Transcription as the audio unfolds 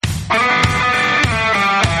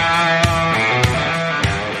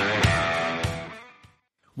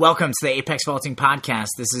Welcome to the Apex Vaulting Podcast.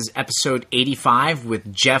 This is episode 85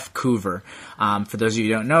 with Jeff Coover. For those of you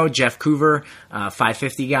who don't know, Jeff Coover,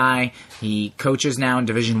 550 guy, he coaches now in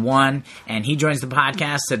Division I, and he joins the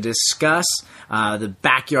podcast to discuss the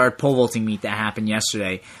backyard pole vaulting meet that happened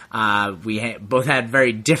yesterday. We both had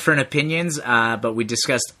very different opinions, but we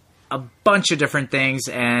discussed a bunch of different things,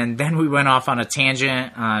 and then we went off on a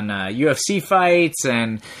tangent on UFC fights,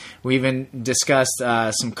 and we even discussed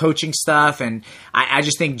some coaching stuff. And I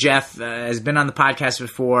just think Jeff has been on the podcast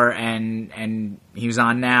before, and he was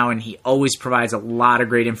on now, and he always provides a lot of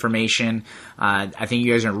great information. I think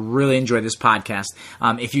you guys are going to really enjoy this podcast.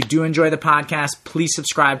 If you do enjoy the podcast, please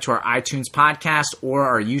subscribe to our iTunes podcast or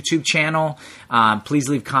our YouTube channel. Please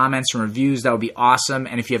leave comments and reviews. That would be awesome.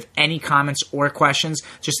 And if you have any comments or questions,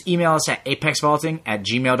 just email us at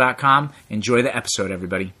apexvaulting@gmail.com. Enjoy the episode,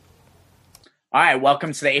 everybody. All right,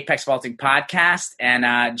 welcome to the Apex Vaulting Podcast,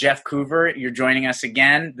 and Jeff Coover, you're joining us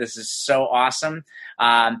again. This is so awesome.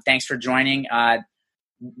 Thanks for joining.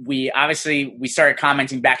 We started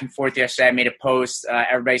commenting back and forth yesterday. I made a post.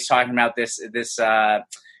 Everybody's talking about this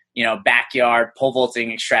backyard pole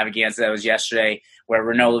vaulting extravaganza that was yesterday, where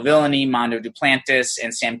Renaud Lavillenie, Mondo Duplantis,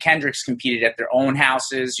 and Sam Kendricks competed at their own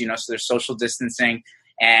houses. So there's social distancing,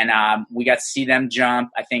 and we got to see them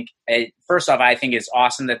jump. I think first off, I think it's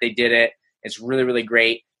awesome that they did it. It's really, really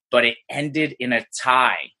great, but it ended in a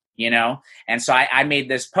tie, And so I made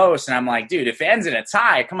this post, and I'm like, dude, if it ends in a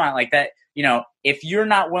tie, come on, like that, if you're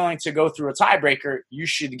not willing to go through a tiebreaker, you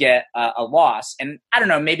should get a loss. And I don't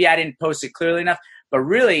know, maybe I didn't post it clearly enough, but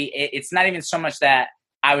really it's not even so much that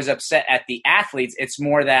I was upset at the athletes. It's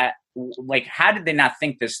more that, like, how did they not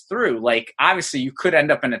think this through? Like, obviously you could end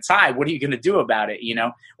up in a tie. What are you going to do about it?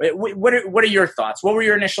 What are your thoughts? What were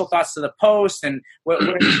your initial thoughts to the post? And what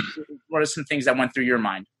are some things that went through your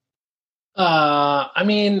mind? I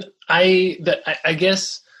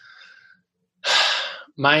guess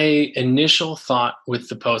my initial thought with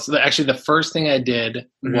the post, actually the first thing I did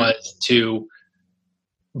was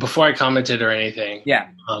before I commented or anything. Yeah.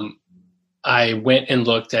 I went and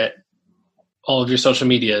looked at all of your social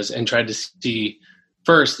medias and tried to see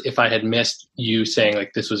first if I had missed you saying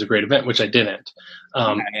like this was a great event, which I didn't.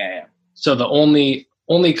 Yeah. So the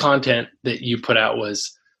only content that you put out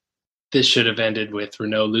was this should have ended with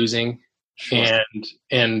Renaud losing. Sure.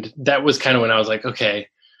 And that was kind of when I was like, okay,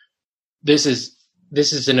 this is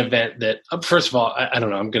an event that, first of all, I don't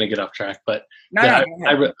know, I'm going to get off track, but I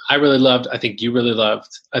really loved. I think you really loved.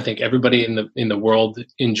 I think everybody in the world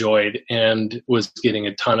enjoyed and was getting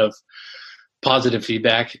a ton of positive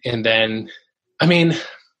feedback. And then,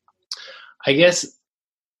 I guess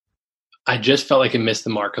I just felt like it missed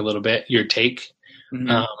the mark a little bit, your take.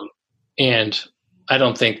 Mm-hmm. And I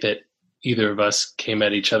don't think that either of us came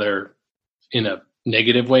at each other in a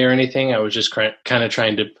negative way or anything. I was just kind of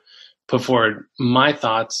trying to put forward my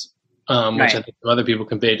thoughts, which I think other people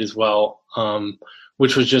conveyed as well,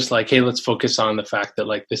 which was just like, hey, let's focus on the fact that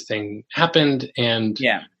like this thing happened and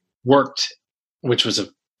worked, which was a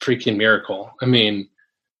freaking miracle.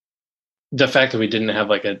 The fact that we didn't have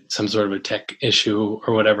like some sort of a tech issue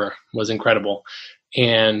or whatever was incredible.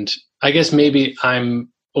 And I guess maybe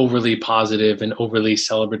I'm overly positive and overly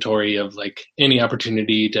celebratory of like any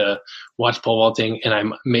opportunity to watch pole vaulting. And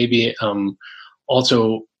I'm maybe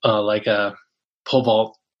also like a pole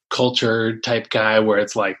vault culture type guy where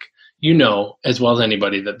it's like, as well as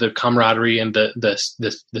anybody, that the camaraderie and the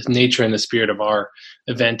nature and the spirit of our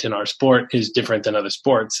event and our sport is different than other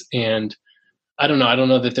sports. And I don't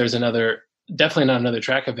know that there's definitely not another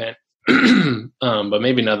track event, but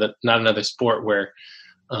maybe not another sport where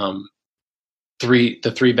the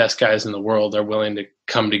three best guys in the world are willing to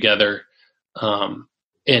come together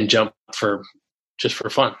and jump just for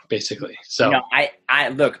fun, basically. So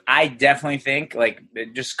I definitely think, like,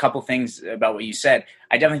 just a couple things about what you said.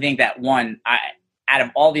 I definitely think that out of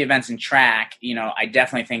all the events in track, I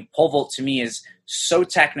definitely think pole vault to me is so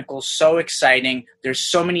technical, so exciting. There's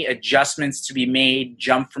so many adjustments to be made,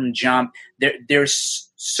 jump from jump. There's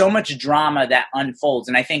so much drama that unfolds.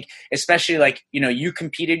 And I think especially like, you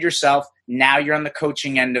competed yourself. Now you're on the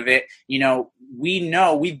coaching end of it.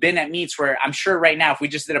 We've been at meets where I'm sure right now, if we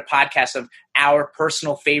just did a podcast of our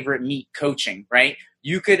personal favorite meet coaching, right?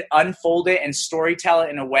 You could unfold it and storytell it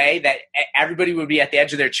in a way that everybody would be at the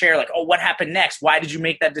edge of their chair. Like, oh, what happened next? Why did you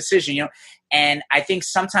make that decision? And I think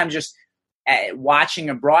sometimes just watching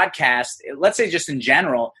a broadcast, let's say just in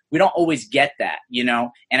general, we don't always get that,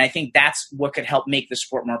 and I think that's what could help make the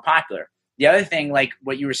sport more popular. The other thing, like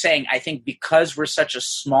what you were saying, I think because we're such a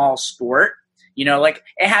small sport, like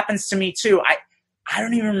it happens to me too. I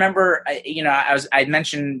don't even remember. I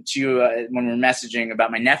mentioned to you when we were messaging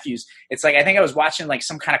about my nephews. It's like I think I was watching like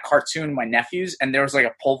some kind of cartoon with my nephews, and there was like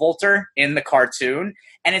a pole vaulter in the cartoon.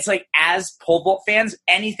 And it's like, as pole vault fans,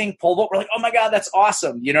 anything pole vault, we're like, oh my god, that's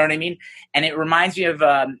awesome. You know what I mean? And it reminds me of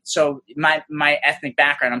so my ethnic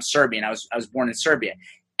background. I'm Serbian. I was born in Serbia.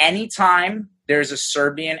 Anytime there's a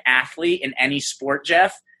Serbian athlete in any sport,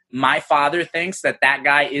 Jeff, my father thinks that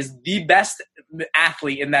guy is the best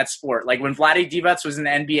athlete in that sport. Like when Vlade Divac was in the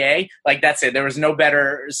NBA, like that's it. There was no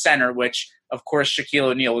better center, which of course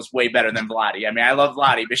Shaquille O'Neal was way better than Vlade. I mean, I love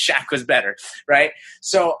Vlade, but Shaq was better, right?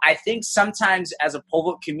 So I think sometimes as a pole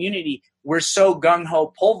vault community, we're so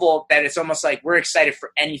gung-ho pole vault that it's almost like we're excited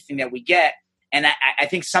for anything that we get. And I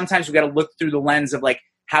think sometimes we got to look through the lens of like,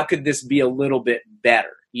 how could this be a little bit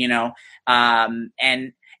better, you know? And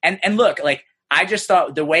look, like, I just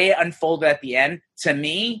thought the way it unfolded at the end, to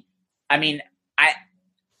me, I mean,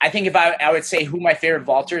 I think if I would say who my favorite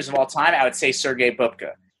vaulters of all time, I would say Sergei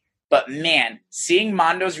Bubka. But man, seeing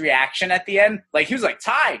Mondo's reaction at the end, like he was like,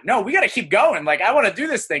 Ty, no, we got to keep going. Like, I want to do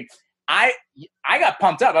this thing. I got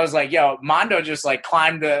pumped up. I was like, yo, Mondo just like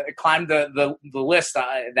climbed the list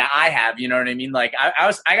that I have. You know what I mean? Like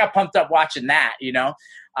I got pumped up watching that, you know?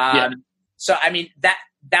 So, I mean,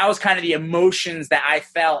 that was kind of the emotions that I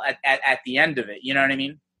felt at the end of it. You know what I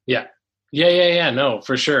mean? Yeah. No,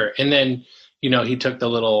 for sure. And then, you know, he took the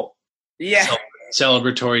little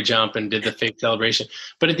celebratory jump and did the fake celebration.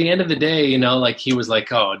 But at the end of the day, you know, like he was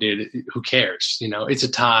like, oh, dude, who cares? You know, it's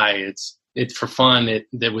a tie. It's for fun.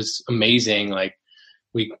 It was amazing. Like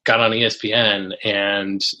we got on ESPN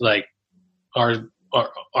and like our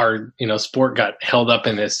you know, sport got held up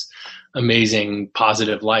in this amazing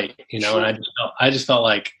positive light, you know. Sure. And I just felt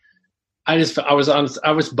like I was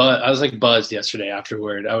like buzzed yesterday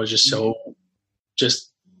afterward. I was just so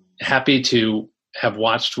happy to have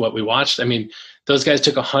watched what we watched. I mean, those guys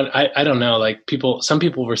took 100. I don't know, like some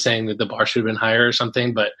people were saying that the bar should have been higher or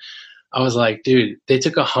something, but I was like, dude, they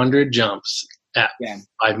took 100 jumps at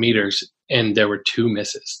 5 meters and there were 2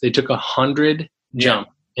 misses. They took 100 jump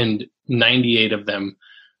and 98 of them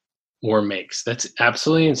were makes. That's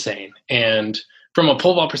absolutely insane. And from a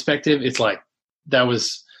pole vault perspective, it's like, that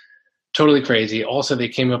was totally crazy. Also, they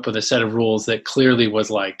came up with a set of rules that clearly was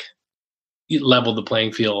like, it leveled the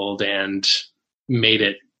playing field and made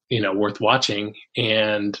it, you know, worth watching.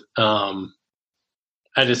 And I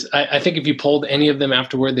think if you polled any of them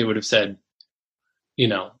afterward, they would have said, you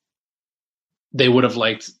know, they would have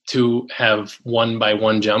liked to have won by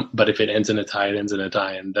 1 jump, but if it ends in a tie, it ends in a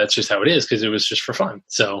tie. And that's just how it is, because it was just for fun.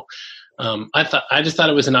 So I just thought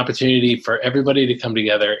it was an opportunity for everybody to come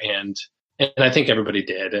together, and I think everybody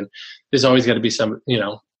did. And there's always got to be some, you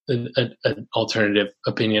know, an alternative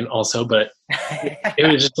opinion also, but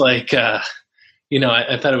it was just like, you know,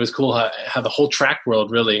 I thought it was cool how the whole track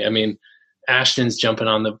world really, I mean, Ashton's jumping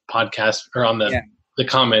on the podcast or on the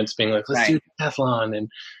comments being like, let's do decathlon. And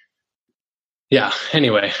yeah,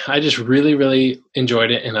 anyway, I just really, really enjoyed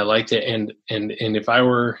it and I liked it. And if I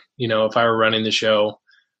were running the show,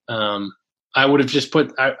 I would have just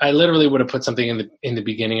I literally would have put something in the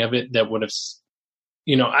beginning of it that would have,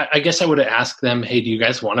 you know, I guess I would have asked them, hey, do you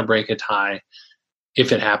guys want to break a tie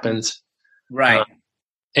if it happens? Right.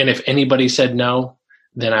 And if anybody said no,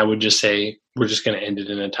 then I would just say, we're just going to end it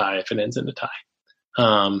in a tie if it ends in a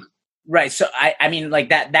tie. Right. So, I mean, like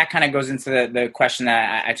that kind of goes into the question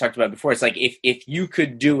that I talked about before. It's like, if you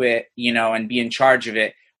could do it, you know, and be in charge of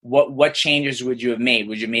it, what changes would you have made?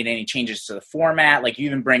 Would you have made any changes to the format? Like you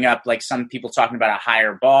even bring up like some people talking about a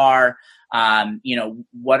higher bar. You know,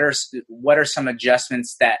 what are some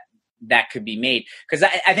adjustments that could be made? Because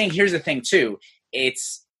I think here's the thing too.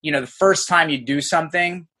 It's, you know, the first time you do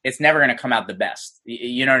something, it's never going to come out the best.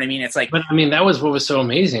 You know what I mean? It's like, but I mean, that was what was so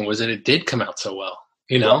amazing, was that it did come out so well.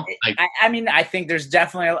 You know, I mean, I think there's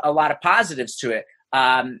definitely a lot of positives to it.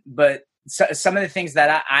 But some of the things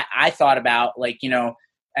that I thought about, like, you know,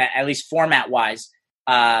 at least format wise,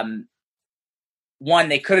 one,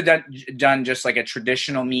 they could have done just like a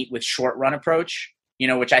traditional meet with short run approach, you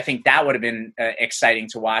know, which I think that would have been exciting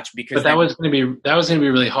to watch, because but that was going to be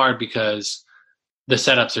really hard because the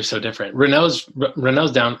setups are so different. Renault's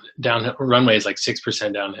down runway is like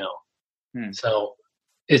 6% downhill. So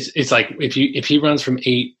it's like if he runs from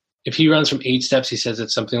 8 steps, he says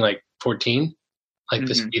it's something like 14, like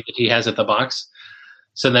the speed that he has at the box.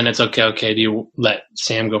 So then it's okay, do you let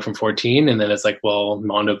Sam go from 14? And then it's like, well,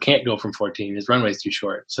 Mondo can't go from 14. His runway's too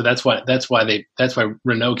short. So that's why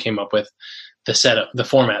Renaud came up with the setup, the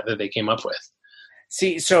format that they came up with.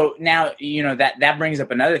 See, so now, you know, that brings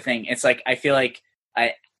up another thing. It's like, I feel like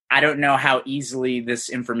I don't know how easily this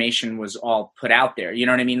information was all put out there. You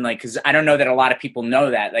know what I mean? Like, because I don't know that a lot of people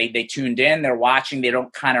know that. Like, they tuned in, they're watching, they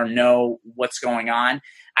don't kind of know what's going on.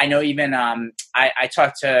 I know even I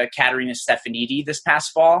talked to Katerina Stefanidi this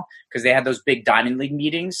past fall because they had those big Diamond League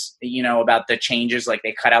meetings, you know, about the changes. Like,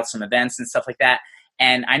 they cut out some events and stuff like that.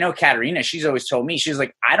 And I know Katerina, she's always told me, she's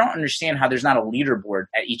like, I don't understand how there's not a leaderboard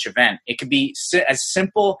at each event. It could be as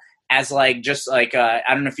simple as like, just like, I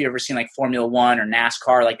don't know if you've ever seen like Formula One or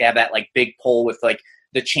NASCAR, like they have that like big pole with like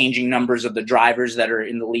the changing numbers of the drivers that are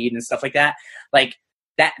in the lead and stuff like that. Like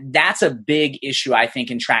that's a big issue, I think,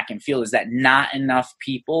 in track and field, is that not enough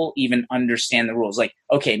people even understand the rules. Like,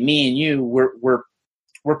 okay, me and you,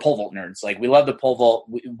 we're pole vault nerds. Like, we love the pole vault.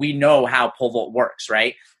 We know how pole vault works,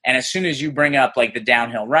 right? And as soon as you bring up like the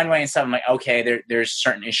downhill runway and stuff, I'm like, okay, there's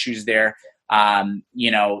certain issues there.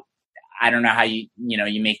 You know, I don't know how you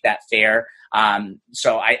make that fair.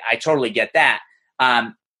 So I totally get that.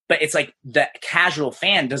 But it's like the casual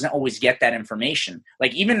fan doesn't always get that information.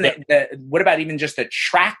 Like, even what about even just a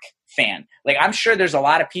track fan? Like, I'm sure there's a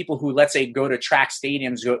lot of people who, let's say, go to track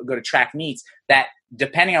stadiums, go to track meets, that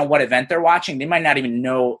depending on what event they're watching, they might not even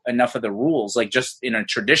know enough of the rules, like just in a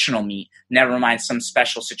traditional meet, never mind some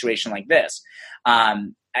special situation like this.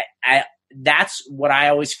 That's what I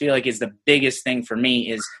always feel like is the biggest thing for me,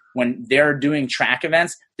 is when they're doing track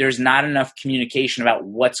events, there's not enough communication about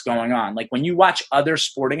what's going on. Like, when you watch other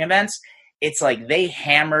sporting events, it's like they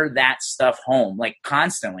hammer that stuff home, like,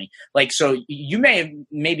 constantly. Like, so you may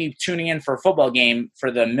be tuning in for a football game for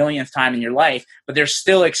the millionth time in your life, but they're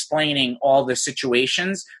still explaining all the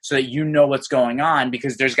situations so that you know what's going on,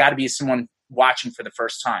 because there's got to be someone watching for the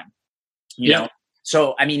first time, you know?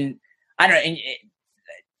 So, I mean, I don't know.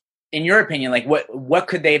 In your opinion, like, what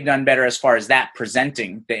could they have done better as far as that,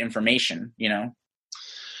 presenting the information, you know?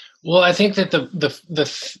 Well, I think that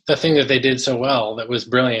the thing that they did so well, that was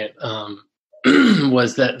brilliant,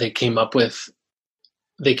 was that they came up with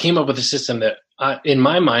a system that, in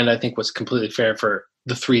my mind, I think was completely fair for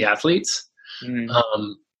the three athletes.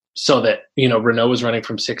 Mm-hmm. So that, you know, Renaud was running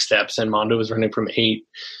from 6 steps and Mondo was running from 8.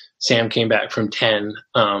 Sam came back from 10.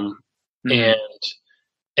 Mm-hmm.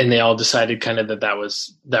 And they all decided kind of that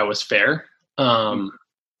was fair.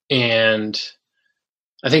 And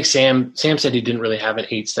I think Sam said he didn't really have an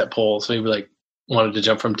 8-step pole, so he like wanted to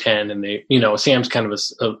jump from 10. And they, you know, Sam's kind of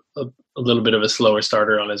a little bit of a slower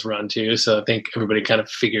starter on his run too. So I think everybody kind of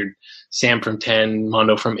figured Sam from 10,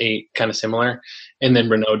 Mondo from 8, kind of similar, and then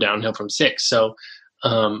Renaud downhill from 6. So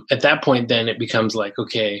at that point, then it becomes like,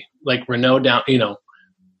 okay, like Renaud down, you know,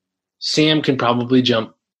 Sam can probably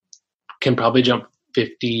jump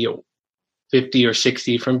 50 or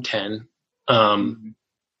 60 from 10.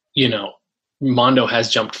 You know, Mondo has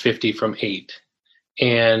jumped 50 from 8,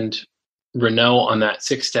 and Renaud on that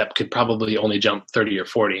 6-step could probably only jump 30 or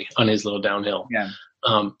 40 on his little downhill. Yeah.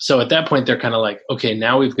 So at that point, they're kind of like, okay,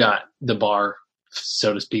 now we've got the bar,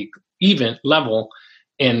 so to speak, even level,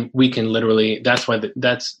 and we can literally. That's why the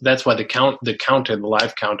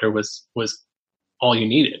live counter was all you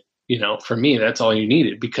needed. You know, for me, that's all you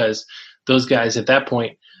needed, because those guys at that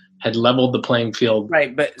point had leveled the playing field.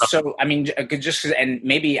 Right. But so, I mean, just, and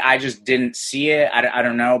maybe I just didn't see it. I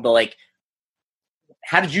don't know. But like,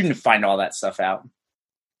 how did you find all that stuff out?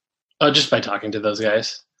 Oh, just by talking to those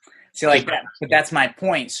guys. See, like that, but that's my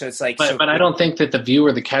point. So it's like, but I don't think that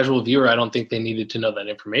the casual viewer, I don't think they needed to know that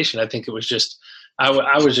information. I think it was just, I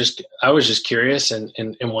was just curious and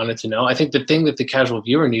wanted to know. I think the thing that the casual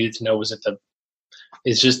viewer needed to know was that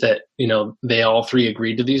it's just that, you know, they all three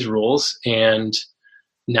agreed to these rules, and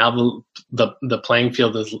now the playing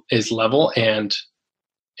field is level, and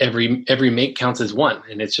every make counts as one,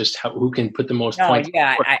 and it's just who can put the most points.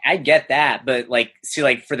 Yeah, I get that, but like, see,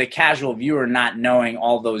 like for the casual viewer, not knowing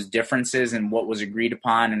all those differences and what was agreed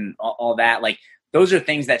upon and all that, like those are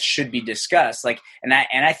things that should be discussed. Like, and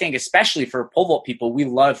I think especially for pole vault people, we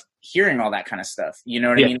love hearing all that kind of stuff. You know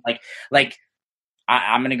what I mean? Like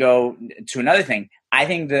I'm going to go to another thing. I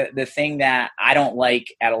think the thing that I don't like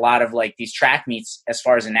at a lot of like these track meets as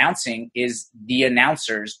far as announcing is the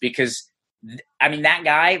announcers, because I mean, that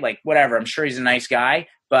guy, like whatever, I'm sure he's a nice guy,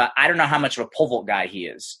 but I don't know how much of a pole vault guy he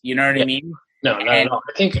is. You know what I mean? No. I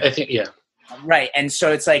think, yeah. Right. And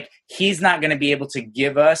so it's like, he's not going to be able to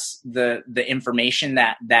give us the information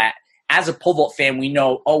that as a pole vault fan, we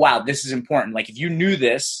know, oh, wow, this is important. Like if you knew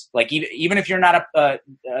this, like even if you're not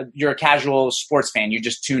you're a casual sports fan, you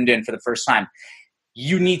just tuned in for the first time,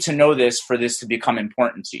 you need to know this for this to become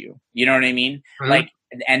important to you. You know what I mean? Mm-hmm. Like,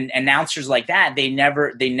 and announcers like that, they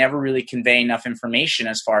never really convey enough information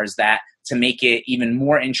as far as that to make it even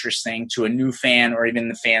more interesting to a new fan, or even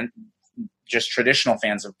the fan, just traditional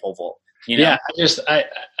fans of pole vault. You know? Yeah, I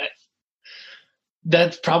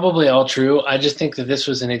that's probably all true. I just think that this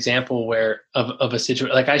was an example where of a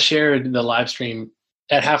situation. Like I shared the live stream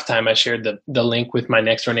at halftime. I shared the link with my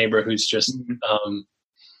next door neighbor, who's just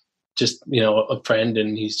a friend,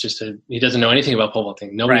 and he doesn't know anything about pole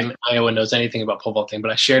vaulting. Nobody in Iowa knows anything about pole vaulting,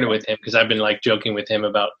 but I shared it with him because I've been like joking with him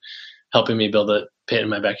about helping me build a pit in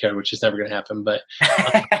my backyard, which is never going to happen. But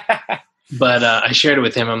I shared it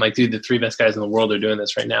with him. I'm like, dude, the 3 best guys in the world are doing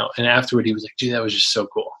this right now. And afterward, he was like, dude, that was just so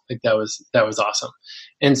cool. Like that was awesome.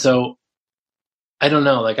 And so I don't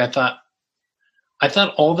know. Like I thought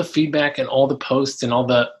all the feedback and all the posts and all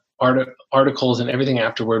the articles and everything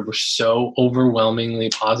afterward were so overwhelmingly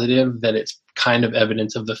positive that it's kind of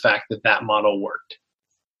evidence of the fact that model worked.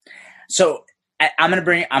 So I'm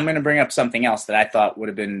going to bring up something else that I thought would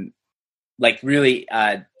have been like really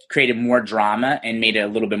created more drama and made it a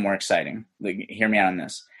little bit more exciting. Like, hear me out on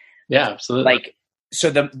this. Yeah, absolutely. Like, so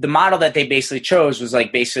the model that they basically chose was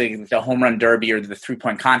like basically the home run derby or the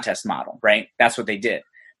 3-point contest model, right? That's what they did.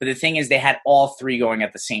 But the thing is, they had all 3 going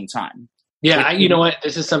at the same time. Yeah, you know what?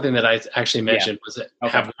 This is something that I actually mentioned was that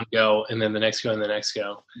have one go and then the next go and the next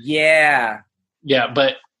go. Yeah. Yeah,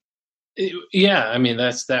 but I mean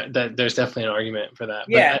that's that. There's definitely an argument for that.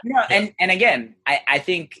 Yeah, and again, I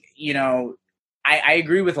think I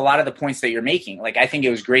agree with a lot of the points that you're making. Like, I think it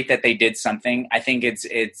was great that they did something. I think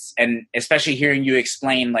it's and especially hearing you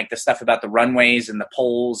explain like the stuff about the runways and the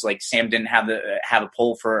poles. Like Sam didn't have a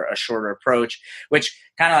pole for a shorter approach, which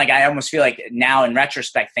kind of like I almost feel like now in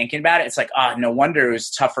retrospect thinking about it, it's like, oh, no wonder it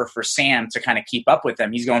was tougher for Sam to kind of keep up with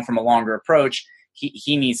them. He's going from a longer approach.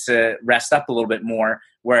 He needs to rest up a little bit more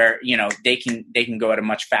where, they can go at a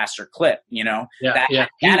much faster clip, that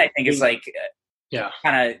I think is like,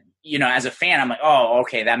 kind of, as a fan, I'm like, oh,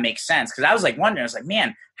 okay, that makes sense. Cause I was like wondering, I was like,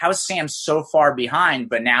 man, how is Sam so far behind?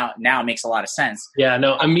 But now it makes a lot of sense. Yeah,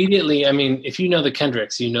 no, immediately. I mean, if you know the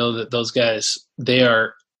Kendricks, you know that those guys,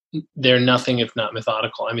 they're nothing if not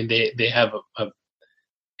methodical. I mean, they have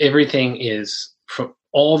everything is from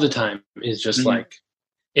all the time is just like,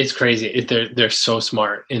 it's crazy. They're so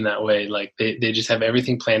smart in that way. Like they just have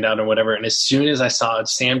everything planned out and whatever. And as soon as I saw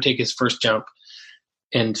Sam take his first jump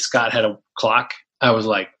and Scott had a clock, I was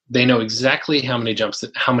like, they know exactly how many jumps,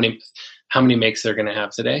 how many makes they're going to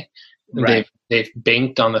have today. Right. They've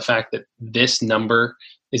banked on the fact that this number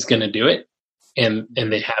is going to do it. And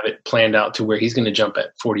they have it planned out to where he's going to jump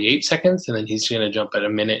at 48 seconds and then he's going to jump at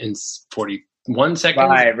 1 minute and 41 seconds.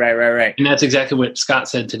 Right. And that's exactly what Scott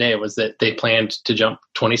said today was that they planned to jump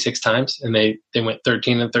 26 times and they went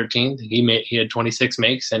 13 and 13. He had 26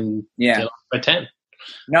 makes and by 10.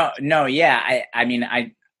 No. Yeah. I mean,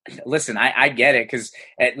 listen, I get it. Cause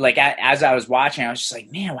like, as I was watching, I was just like,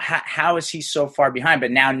 man, how is he so far behind?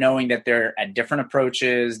 But now knowing that they're at different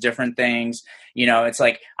approaches, different things, it's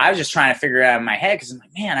like, I was just trying to figure it out in my head. Cause I'm like,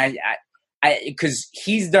 man, because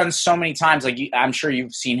he's done so many times, like I'm sure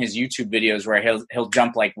you've seen his YouTube videos where he'll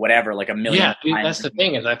jump like whatever, like 1 million. Yeah, dude, times. That's the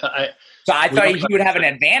thing is I thought he would have an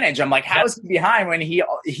advantage. I'm like, how is he behind when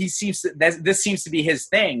he seems to, this seems to be his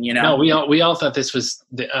thing, No, we all thought this was.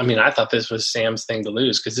 I thought this was Sam's thing to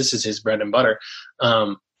lose because this is his bread and butter.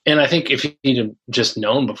 And I think if he'd have just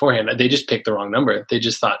known beforehand, they just picked the wrong number. They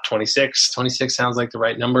just thought 26. 26 sounds like the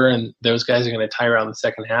right number, and those guys are going to tire out in the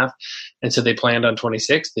second half. And so they planned on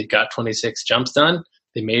 26. They got 26 jumps done.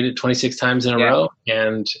 They made it 26 times in a row,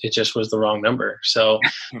 and it just was the wrong number. So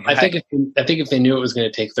right. I think if they knew it was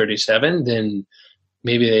going to take 37, then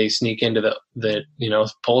maybe they sneak into the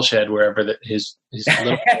pole shed wherever his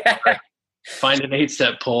little find an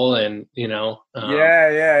 8-step pole and yeah.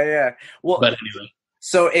 Well, but anyway.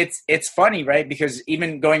 So it's funny, right? Because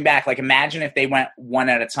even going back, like imagine if they went one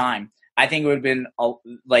at a time. I think it would have been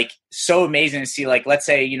like so amazing to see. Like, let's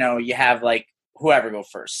say you have like whoever go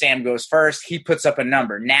first. Sam goes first. He puts up a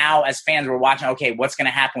number. Now, as fans, we're watching. Okay, what's going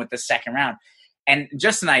to happen with the second round? And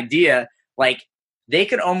just an idea, like they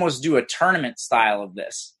could almost do a tournament style of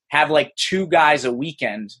this. Have like 2 guys a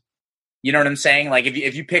weekend. You know what I'm saying? Like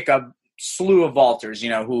if you pick a slew of vaulters,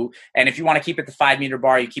 and if you want to keep it the 5-meter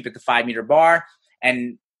bar, you keep it the 5-meter bar.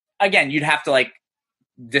 And again, you'd have to like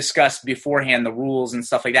discuss beforehand the rules and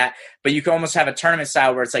stuff like that. But you can almost have a tournament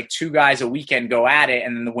style where it's like 2 guys a weekend go at it,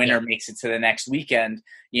 and then the winner makes it to the next weekend.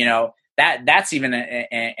 That's even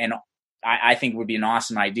I think would be an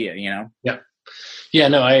awesome idea. Yeah.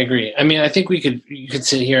 No, I agree. I mean, I think you could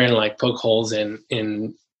sit here and like poke holes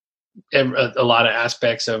in a lot of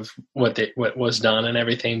aspects of what was done and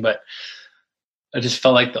everything, but I just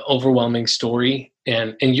felt like the overwhelming story,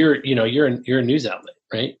 and you're a news outlet,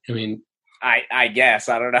 right? I mean, I guess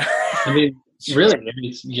I don't know. I mean, really,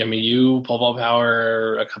 you, Pole Vault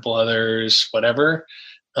Power, a couple others, whatever.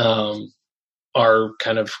 are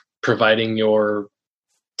kind of providing your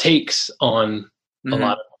takes on a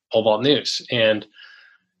lot of pole vault news. And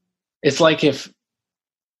it's like if,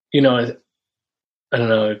 you know, I don't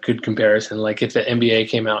know, a good comparison, like if the NBA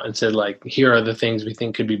came out and said, like, here are the things we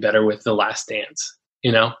think could be better with The Last Dance,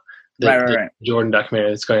 you know, the Jordan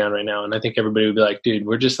documentary that's going on right now. And I think everybody would be like, dude,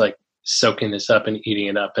 we're just like soaking this up and eating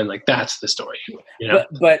it up. And like, that's the story, you know?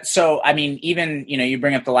 But so, I mean, even, you know, you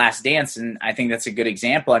bring up The Last Dance, and I think that's a good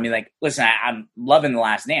example. I mean, like, listen, I'm loving The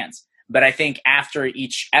Last Dance, but I think after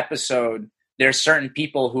each episode, there's certain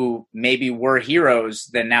people who maybe were heroes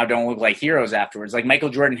that now don't look like heroes afterwards. Like Michael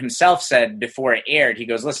Jordan himself said before it aired, he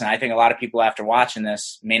goes, listen, I think a lot of people after watching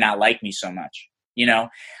this may not like me so much. You know,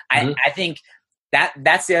 I think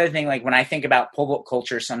that's the other thing. Like when I think about pole vault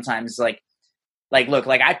culture, sometimes like, look,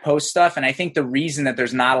 like I post stuff, and I think the reason that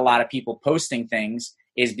there's not a lot of people posting things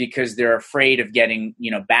is because they're afraid of getting,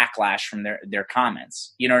 you know, backlash from their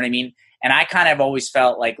comments. You know what I mean? And I kind of always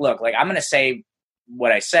felt like, look, like I'm going to say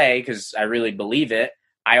what I say because I really believe it.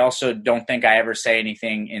 I also don't think I ever say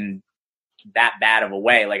anything in that bad of a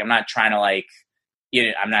way. Like I'm not trying to like, you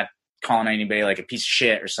know, I'm not calling anybody like a piece of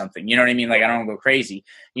shit or something. You know what I mean? Like I don't go crazy.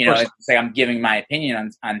 You know, it's like I'm giving my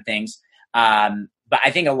opinion on things. But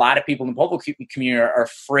I think a lot of people in the pole vault community are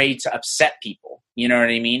afraid to upset people. You know what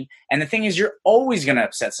I mean? And the thing is, you're always going to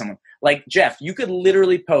upset someone. Like Jeff, you could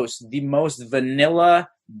literally post the most vanilla,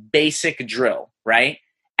 basic drill, right?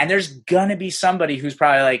 And there's going to be somebody who's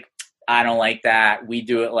probably like, I don't like that. We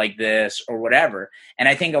do it like this or whatever. And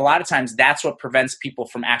I think a lot of times that's what prevents people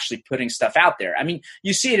from actually putting stuff out there. I mean,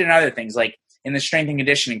 you see it in other things, like in the strength and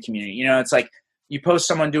conditioning community. You know, it's like you post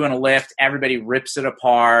someone doing a lift, everybody rips it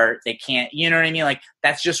apart. They can't, you know what I mean? Like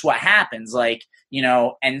that's just what happens. Like, you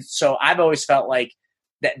know, and so I've always felt like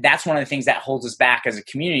that's one of the things that holds us back as a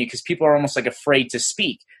community, because people are almost like afraid to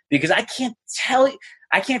speak, because I can't tell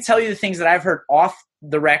you the things that I've heard off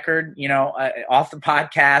the record, you know, off the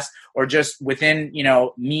podcast, or just within, you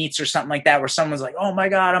know, meets or something like that, where someone's like, oh my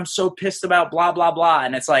God, I'm so pissed about blah, blah, blah.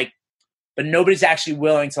 And it's like, but nobody's actually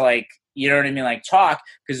willing to like, you know what I mean? Like talk,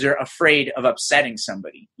 because they're afraid of upsetting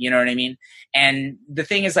somebody, you know what I mean? And the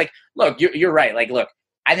thing is like, look, you're right. Like, look,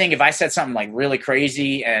 I think if I said something like really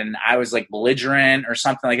crazy and I was like belligerent or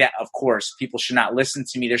something like that, of course, people should not listen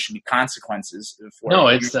to me. There should be consequences for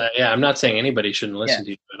it. It's I'm not saying anybody shouldn't listen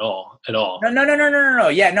to you at all. No.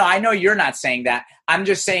 Yeah, no, I know you're not saying that. I'm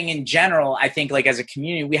just saying in general, I think like as a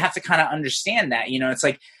community, we have to kind of understand that, you know, it's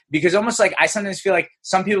like, because almost like I sometimes feel like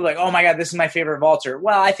some people are like, oh my God, this is my favorite vaulter.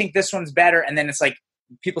 Well, I think this one's better. And then it's like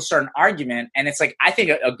people start an argument, and it's like, I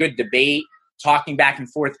think a good debate, talking back and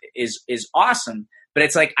forth is awesome. But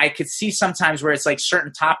it's like I could see sometimes where it's like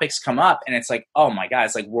certain topics come up, and it's like, oh my God,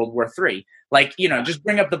 it's like World War III. Like, you know, just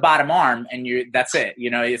bring up the bottom arm, and that's it. You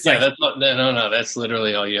know, it's that's that's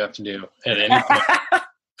literally all you have to do at any point.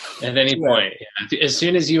 At any point, yeah. As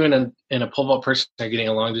soon as you and a pole vault person are getting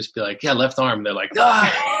along, just be like, yeah, left arm. They're like,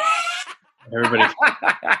 everybody.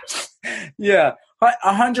 Yeah,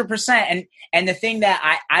 100%. And the thing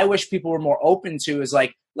that I wish people were more open to is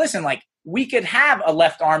like, listen, like we could have a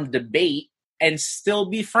left arm debate and still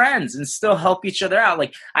be friends and still help each other out.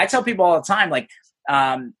 Like I tell people all the time, like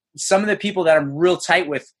some of the people that I'm real tight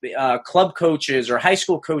with, club coaches or high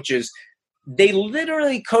school coaches, they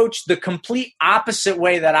literally coach the complete opposite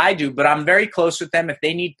way that I do, but I'm very close with them. If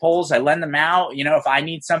they need poles, I lend them out. You know, if I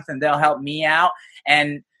need something, they'll help me out.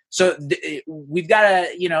 And so we've got to,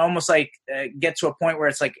 you know, almost like get to a point where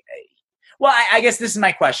it's like, well, I guess this is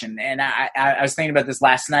my question. And I was thinking about this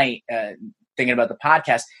last night, thinking about the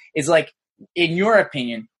podcast, is like, in your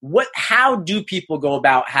opinion, how do people go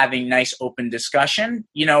about having nice open discussion,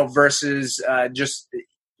 you know, versus just,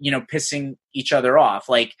 you know, pissing each other off?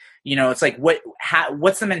 Like, you know, it's like,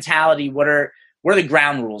 what's the mentality? What are the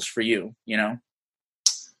ground rules for you, you know?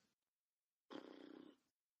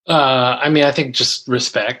 I mean, I think just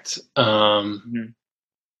respect, you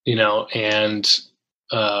know, and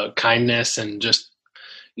kindness, and just,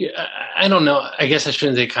 I don't know. I guess I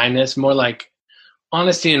shouldn't say kindness, more like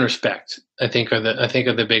honesty and respect, I think are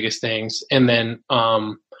the biggest things. And then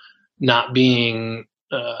not being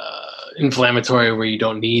inflammatory where you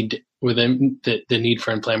don't need, within the need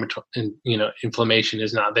for inflammatory, you know, inflammation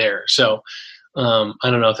is not there. So I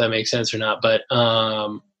don't know if that makes sense or not, but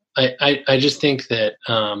I just think that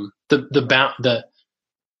the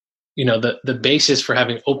basis for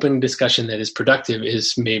having open discussion that is productive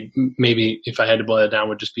is maybe if I had to boil it down,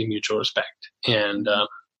 would just be mutual respect. And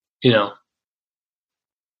you know,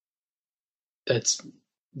 that's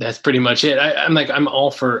pretty much it. I'm all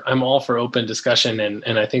for open discussion,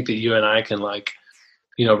 and I think that you and I can, like,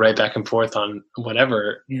 you know, write back and forth on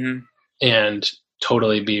whatever. And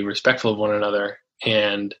totally be respectful of one another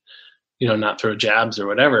and, not throw jabs or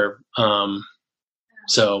whatever.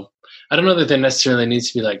 So I don't know that there necessarily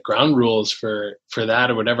needs to be like ground rules for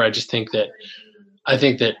that or whatever. I think that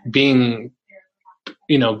being,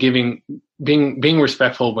 being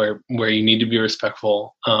respectful where you need to be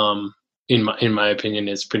respectful, in my opinion,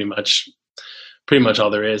 is pretty much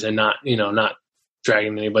all there is, and not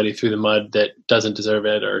dragging anybody through the mud that doesn't deserve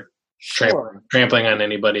it, or trampling on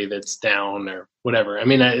anybody that's down or whatever. I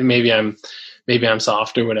mean, maybe I'm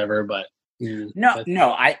soft or whatever, but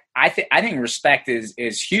no, I think respect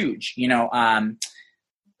is huge. It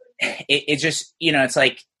just, it's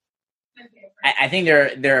like, I think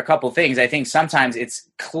there are a couple things. I think sometimes it's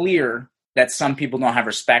clear that some people don't have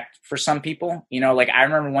respect for some people. Like I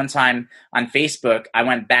remember one time on Facebook, I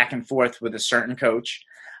went back and forth with a certain coach,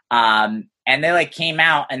 and they like came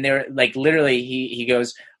out and they're like, literally he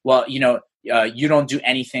goes, well, you don't do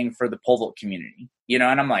anything for the pole vault community, and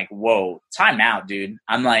I'm like, whoa, time out, dude.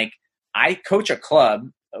 I'm like, I coach a club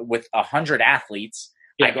with 100 athletes.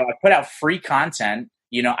 Yeah. I put out free content,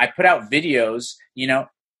 I put out videos,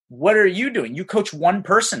 what are you doing? You coach one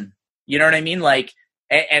person, you know what I mean? Like,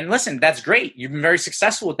 and listen, that's great. You've been very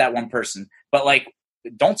successful with that one person, but like,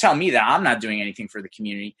 don't tell me that I'm not doing anything for the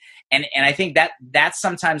community. And I think that's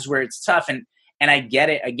sometimes where it's tough. And I get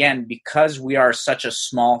it, again, because we are such a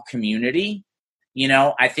small community,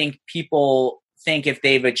 I think people think if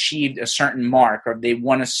they've achieved a certain mark or they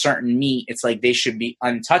won a certain meet, it's like they should be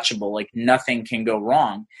untouchable. Like nothing can go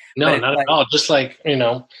wrong. No, not at all. Just like,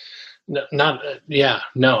 no,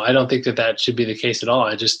 I don't think that should be the case at all.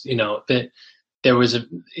 I just, that there was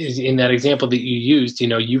in that example that you used,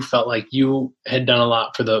 you felt like you had done a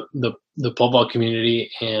lot for the pole vault community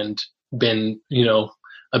and been,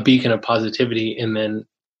 a beacon of positivity, and then,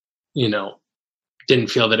 didn't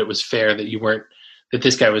feel that it was fair that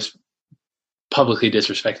this guy was publicly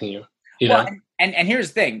disrespecting you. Well, and here's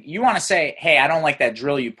the thing: you want to say, "Hey, I don't like that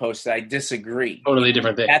drill you posted. I disagree." Totally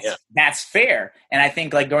different thing. That's fair, and I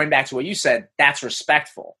think like going back to what you said, that's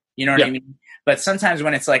respectful. You know what I mean? But sometimes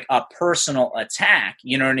when it's like a personal attack,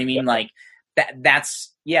 you know what I mean? Yeah. Like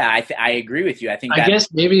that's I agree with you. I think. I guess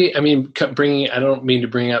maybe I don't mean to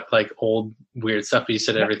bring up like old weird stuff, but you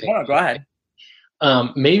said everything. No, go ahead.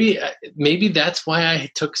 Maybe that's why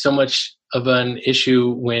I took so much of an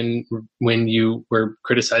issue when you were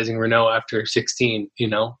criticizing Renaud after 16,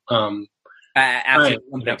 after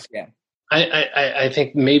Olympics, yeah. I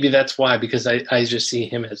think maybe that's why, because I just see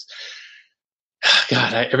him as,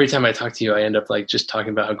 God, every time I talk to you, I end up like just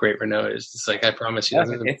talking about how great Renaud is. It's like, I promise you.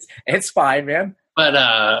 It's fine, man.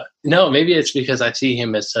 But no, maybe it's because I see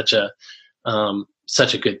him as such a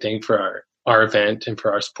good thing for our event and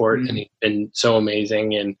for our sport. Mm-hmm. And he's been so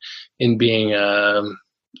amazing in being,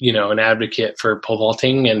 an advocate for pole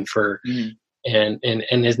vaulting and for, and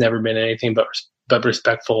has never been anything but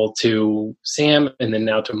respectful to Sam, and then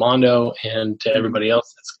now to Mondo and to everybody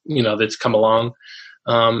else that's come along,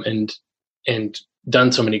 and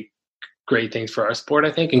done so many great things for our sport,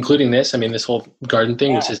 I think, including this. I mean, this whole garden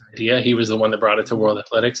thing was his idea. He was the one that brought it to World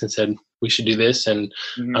Athletics and said, we should do this, and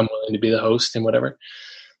I'm willing to be the host and whatever.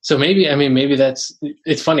 So maybe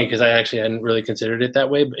it's funny because I actually hadn't really considered it that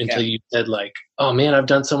way, but until you said like, oh man, I've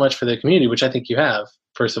done so much for the community, which I think you have,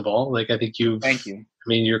 first of all. Like, I think thank you. I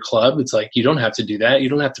mean, your club, it's like, you don't have to do that. You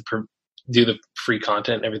don't have to do the free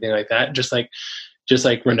content and everything like that. Just like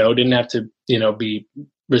Renaud didn't have to, be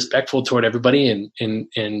respectful toward everybody. And,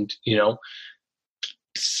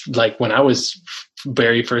 like when I was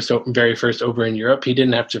very first over in Europe, he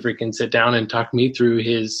didn't have to freaking sit down and talk me through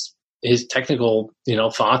his technical,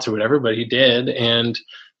 thoughts or whatever, but he did. And,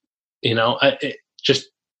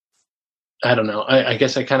 I don't know. I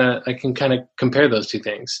guess I can kind of compare those two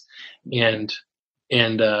things, and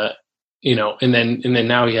then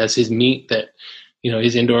now he has his meet that,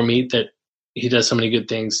 his indoor meet that he does so many good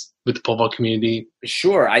things with the pole vault community.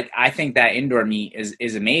 Sure. I think that indoor meet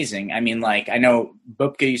is amazing. I mean, like, I know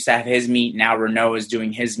Bupke used to have his meet. Now Renaud is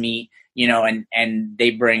doing his meet, and they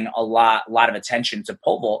bring a lot of attention to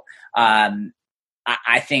pole vault.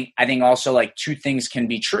 I think also like two things can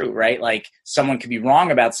be true, right? Like someone could be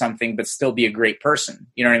wrong about something, but still be a great person.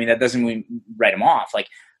 You know what I mean? That doesn't mean write them off. Like,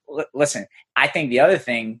 listen, I think the other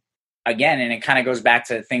thing, again, and it kind of goes back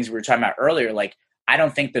to things we were talking about earlier, like, I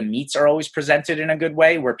don't think the meets are always presented in a good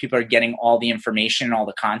way where people are getting all the information and all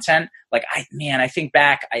the content. Like, I think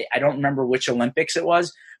back, I don't remember which Olympics it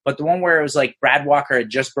was, but the one where it was like Brad Walker had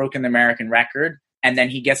just broken the American record, and then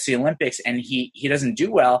he gets to the Olympics and he doesn't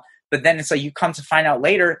do well. But then it's like, you come to find out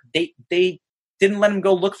later, they didn't let him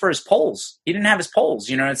go look for his poles. He didn't have his poles.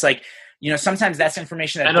 It's like, sometimes that's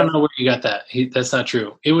information that I don't know where you got that. That's not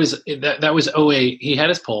true. It was that was '08. He had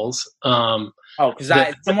his polls.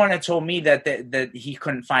 Because someone had told me that he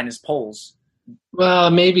couldn't find his polls.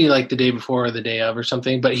 Well, maybe like the day before or the day of or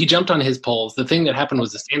something. But he jumped on his polls. The thing that happened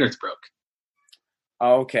was the standards broke.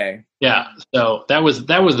 Oh, okay. Yeah. So that was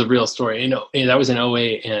the real story. That was in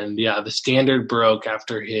 '08, and the standard broke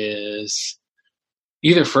after his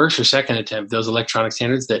either first or second attempt. Those electronic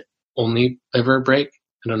standards that only ever break.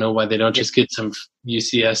 I don't know why they don't just get some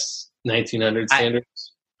UCS 1900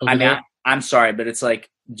 standards. I'm sorry, but it's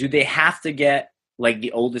like, do they have to get like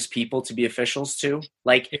the oldest people to be officials too?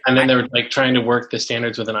 Like, and then they were like trying to work the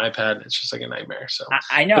standards with an iPad. It's just like a nightmare. So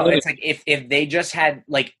I know it's like if they just had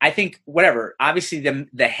like, I think whatever. Obviously,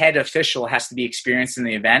 the head official has to be experienced in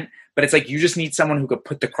the event, but it's like you just need someone who could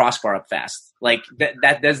put the crossbar up fast. Like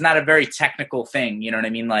that's not a very technical thing. You know what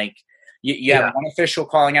I mean? Like. You have one official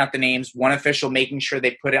calling out the names, one official making sure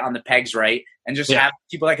they put it on the pegs right, and just have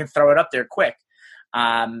people that can throw it up there quick.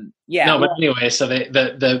 But anyway, so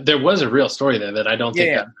there was a real story there that I don't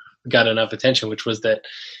think got enough attention, which was that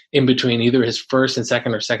in between either his first and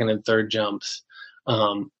second or second and third jumps,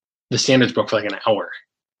 the standards broke for like an hour.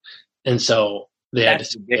 And so they had to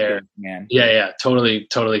sit there. Man. Yeah, totally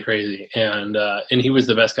crazy. And he was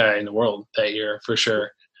the best guy in the world that year for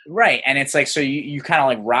sure. Right. And it's like, so you kind of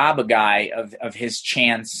like rob a guy of his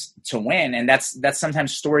chance to win. And that's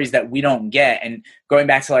sometimes stories that we don't get. And going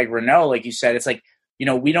back to like Renaud, like you said, it's like,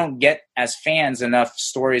 we don't get as fans enough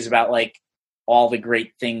stories about like all the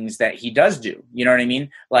great things that he does do. You know what I mean?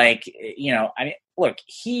 Like, look,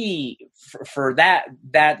 he, for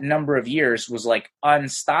that number of years was like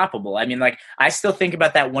unstoppable. I mean, like, I still think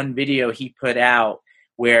about that one video he put out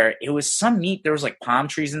where it was there was like palm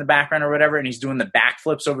trees in the background or whatever, and he's doing the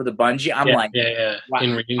backflips over the bungee. I'm like,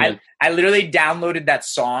 wow. I literally downloaded that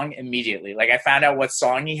song immediately. Like I found out what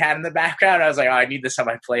song he had in the background. I was like, oh, I need this on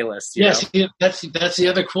my playlist. Yes, that's the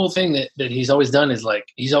other cool thing that he's always done is like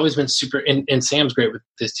he's always been super, and Sam's great with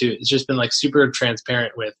this too. It's just been like super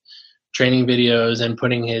transparent with training videos and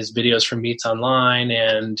putting his videos from meets online,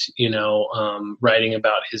 and writing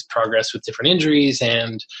about his progress with different injuries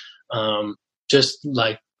and. Just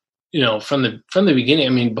like, from the beginning, I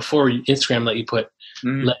mean, before Instagram let you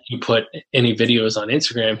put any videos on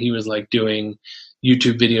Instagram, he was like doing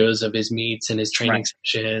YouTube videos of his meets and his training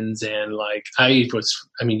sessions. And like,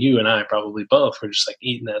 you and I probably both were just like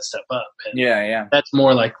eating that stuff up. And that's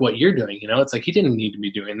more like what you're doing, it's like, he didn't need to be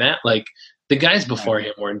doing that. Like the guys before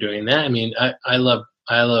him weren't doing that. I mean, I love,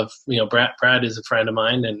 Brad is a friend of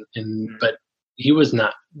mine but he was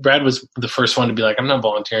not. Brad was the first one to be like, I'm not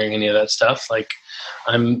volunteering any of that stuff. Like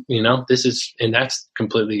I'm, this is, and that's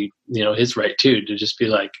completely, his right too, to just be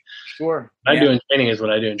like, sure. What I do in training is what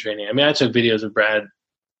I do in training. I mean, I took videos of Brad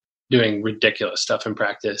doing ridiculous stuff in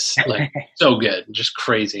practice, like so good, just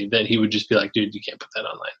crazy that he would just be like, dude, you can't put that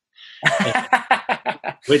online.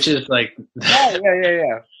 Which is like,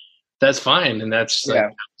 yeah. That's fine. And that's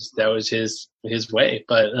like, that was his way.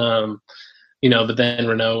 But, but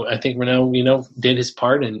then I think Renaud, did his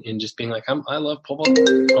part in just being like, I love pole vault.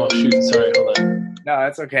 Oh, shoot. Sorry. Hold on. No,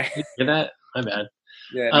 that's okay. Did you hear that? My bad.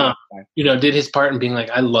 Yeah. Did his part in being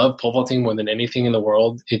like, I love pole vaulting more than anything in the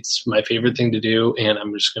world. It's my favorite thing to do. And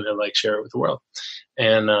I'm just going to like share it with the world.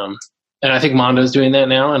 And I think Mondo's doing that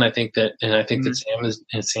now. And I think that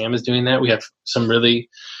Sam is doing that. We have some really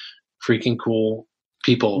freaking cool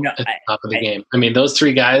people at the top of the game. I mean, those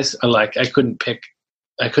three guys are like, I couldn't pick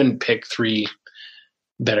three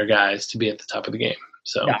better guys to be at the top of the game.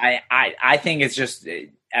 So no, I think it's just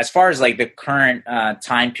as far as like the current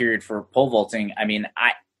time period for pole vaulting. I mean,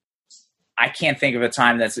 I can't think of a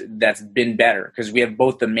time that's been better because we have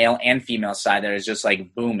both the male and female side that is just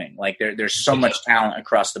like booming. Like there's so much talent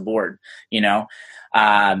across the board, and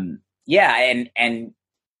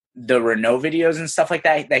the Renaud videos and stuff like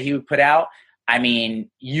that he would put out. I mean,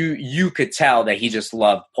 you could tell that he just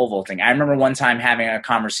loved pole vaulting. I remember one time having a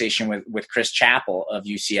conversation with Chris Chappell of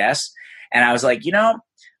UCS, and I was like, I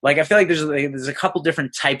feel like there's a couple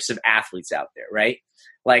different types of athletes out there, right?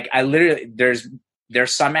 Like there's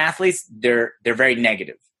some athletes, they're very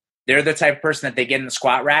negative. They're the type of person that they get in the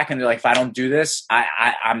squat rack and they're like, if I don't do this,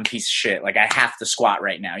 I'm a piece of shit. Like I have to squat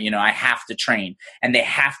right now. I have to train, and they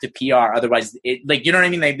have to PR. Otherwise, you know what I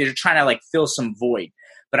mean? They're trying to like fill some void.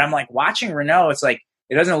 But I'm like watching Renaud, it's like,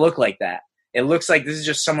 it doesn't look like that. It looks like this is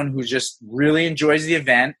just someone who just really enjoys the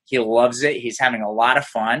event. He loves it. He's having a lot of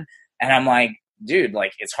fun. And I'm like, dude,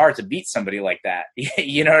 like it's hard to beat somebody like that.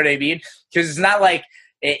 You know what I mean? Because it's not like,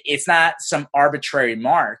 it's not some arbitrary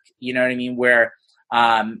mark. You know what I mean? Where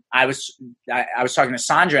I was talking to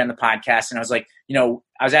Sandra in the podcast, and I was like,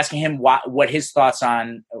 I was asking him what his thoughts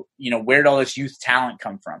on, where did all this youth talent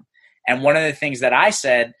come from? And one of the things that I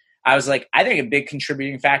said, I was like, I think a big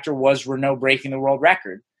contributing factor was Renaud breaking the world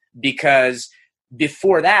record, because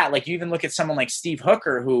before that, like, you even look at someone like Steve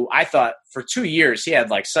Hooker, who I thought for 2 years, he had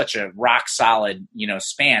like such a rock solid,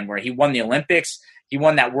 span where he won the Olympics, he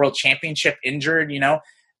won that world championship injured,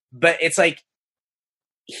 but it's like,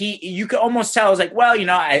 you could almost tell, I was like, well,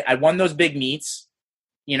 I won those big meets,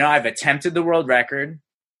 I've attempted the world record,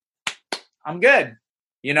 I'm good.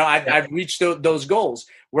 I've reached those goals.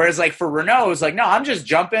 Whereas like for Renaud, it's like, no, I'm just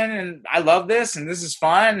jumping and I love this and this is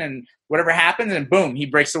fun and whatever happens, and boom, he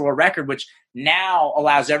breaks the world record, which now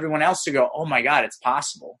allows everyone else to go, oh my God, it's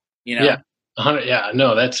possible. Yeah. Yeah.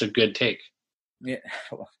 No, that's a good take. Yeah.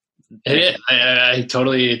 It is. I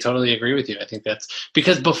totally agree with you. I think that's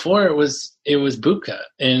because before it was Bubka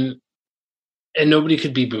and nobody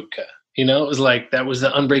could beat Bubka. It was like, that was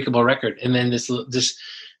the unbreakable record. And then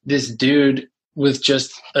this dude with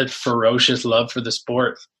just a ferocious love for the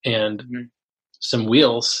sport and some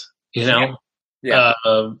wheels,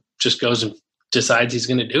 just goes and decides he's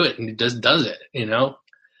going to do it, and he does it,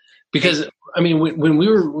 because I mean, when we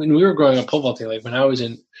were growing up pole vaulting, like when I was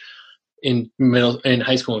in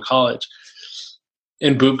high school and college,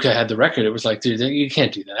 and Bubka had the record, it was like, dude, you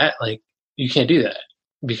can't do that. Like, you can't do that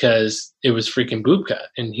because it was freaking Bubka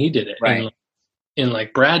and he did it. Right. And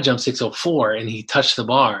like Brad jumped 604 and he touched the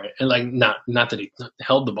bar, and like not that he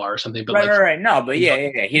held the bar or something, but right. No, but yeah.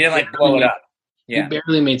 He didn't like blow it up. Yeah. He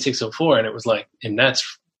barely made 604, and it was like, and that's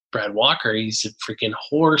Brad Walker. He's a freaking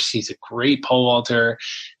horse. He's a great pole vaulter.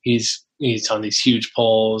 He's on these huge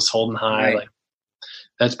poles, holding high. Right. Like,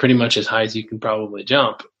 that's pretty much as high as you can probably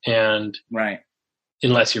jump. And right,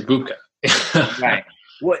 unless you're Bubka. Right.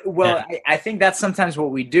 Well, yeah. I think that's sometimes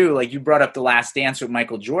what we do. Like, you brought up The Last Dance with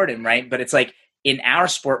Michael Jordan, right? But it's like, in our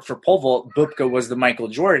sport for pole vault, Bubka was the Michael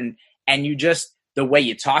Jordan, and the way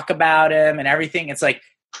you talk about him and everything, it's like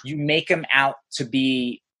you make him out to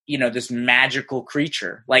be, this magical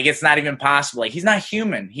creature. Like, it's not even possible. Like, he's not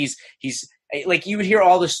human. He's like, you would hear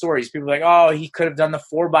all the stories. People are like, oh, he could have done the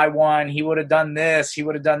 4x1. He would have done this. He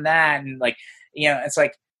would have done that. And like, it's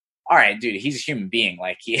like, all right, dude, he's a human being.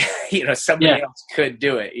 Like, somebody else could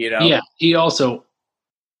do it, Yeah. He also,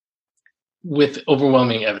 with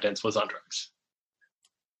overwhelming evidence, was on drugs.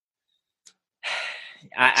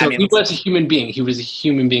 I mean, he was a human being. He was a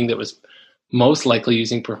human being that was most likely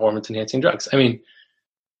using performance-enhancing drugs. I mean,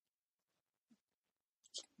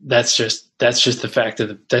 that's just the fact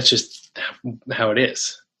that's just how it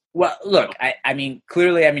is. Well, look, I mean,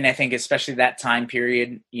 clearly, I think especially that time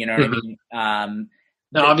period, what I mean?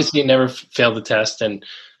 Now, obviously, he never failed the test and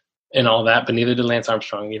all that, but neither did Lance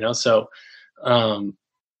Armstrong, so.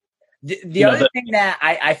 The other thing that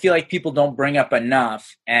I feel like people don't bring up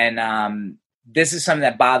enough, and this is something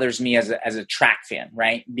that bothers me as a track fan,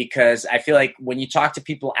 right? Because I feel like when you talk to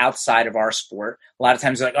people outside of our sport, a lot of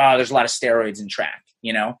times they're like, oh, there's a lot of steroids in track,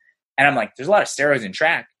 And I'm like, there's a lot of steroids in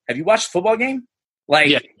track. Have you watched a football game? Like,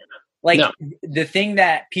 yeah. No. The thing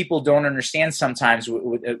that people don't understand sometimes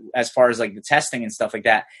as far as like the testing and stuff like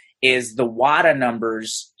that is the WADA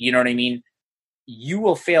numbers, you know what I mean? You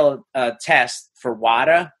will fail a test for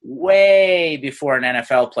WADA way before an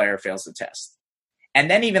NFL player fails the test. And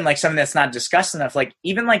then even like something that's not discussed enough, like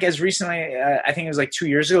even like as recently, I think it was like 2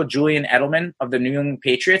 years ago, Julian Edelman of the New England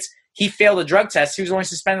Patriots, he failed a drug test. He was only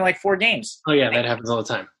suspended like 4 games. Oh yeah, that happens all the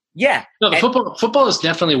time. Yeah. No, football is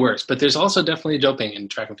definitely worse, but there's also definitely doping in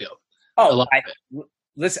track and field. Oh,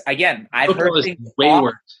 listen, again, I've heard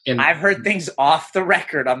things off the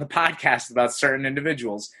record on the podcast about certain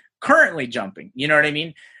individuals currently jumping. You know what I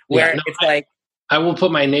mean? Where I will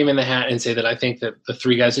put my name in the hat and say that I think that the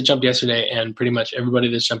 3 guys that jumped yesterday and pretty much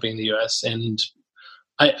everybody that's jumping in the U.S. and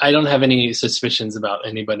I don't have any suspicions about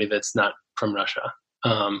anybody that's not from Russia.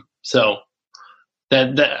 So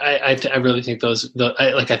that I really think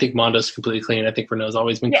I think Mondo's completely clean. I think Renaud's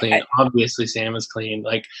always been clean. Obviously Sam is clean.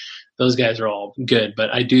 Like those guys are all good, but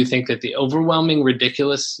I do think that the overwhelming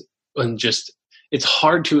ridiculous and just it's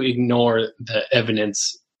hard to ignore the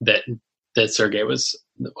evidence that Sergey was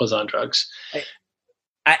on drugs.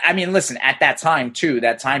 I mean, listen, at that time too,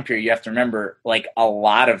 that time period, you have to remember, like a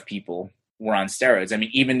lot of people were on steroids. I mean,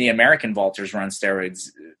 even the American vaulters were on steroids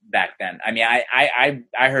back then. I mean,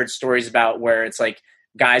 I heard stories about where it's like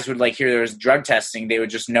guys would like hear there was drug testing, they would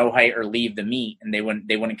just no height or leave the meet, and they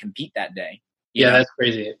wouldn't compete that day. Yeah, that's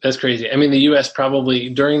crazy. That's crazy. I mean, the U.S. probably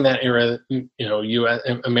during that era, U.S.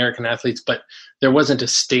 American athletes, but there wasn't a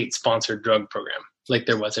state-sponsored drug program. like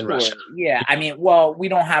there was in Russia. Yeah. I mean, well, we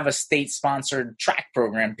don't have a state-sponsored track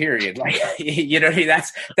program, period. Like, you know,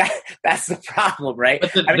 that's the problem, right?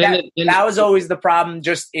 I mean, that was always the problem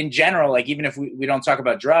just in general. Like, even if we don't talk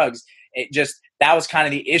about drugs, that was kind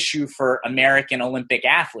of the issue for American Olympic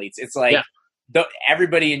athletes. It's like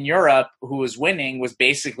everybody in Europe who was winning was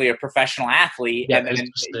basically a professional athlete. Yeah, and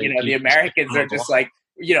then, the Americans are just like,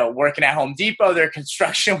 working at Home Depot, they're a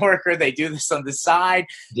construction worker. They do this on the side.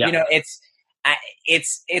 Yeah.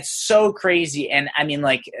 It's so crazy. And I mean,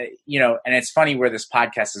 like, and it's funny where this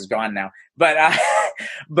podcast has gone now, but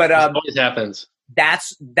it always happens.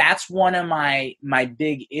 That's one of my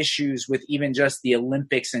big issues with even just the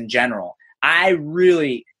Olympics in general. I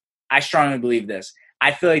strongly believe this.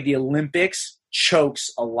 I feel like the Olympics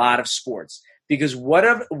chokes a lot of sports because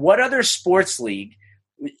what other sports league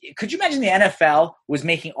could you imagine the NFL was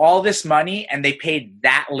making all this money and they paid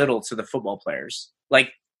that little to the football players?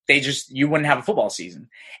 Like, you wouldn't have a football season.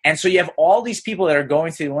 And so you have all these people that are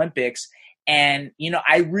going to the Olympics and,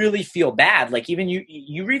 I really feel bad. Like, even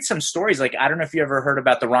you read some stories, like, I don't know if you ever heard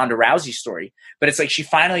about the Ronda Rousey story, but it's like she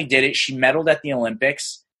finally did it. She medaled at the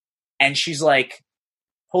Olympics and she's like,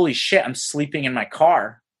 holy shit, I'm sleeping in my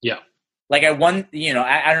car. Yeah. Like I won,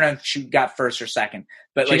 I don't know if she got first or second,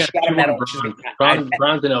 but she got a medal.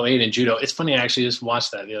 Bronze in 08 in judo. It's funny, I actually just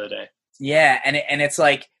watched that the other day. Yeah, and it's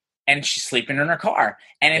like, and she's sleeping in her car.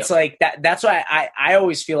 And it's like that's why I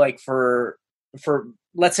always feel like for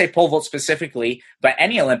let's say pole vault specifically, but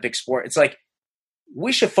any Olympic sport, it's like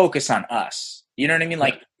we should focus on us. You know what I mean?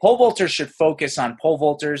 Like pole vaulters should focus on pole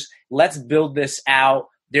vaulters. Let's build this out.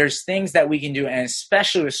 There's things that we can do, and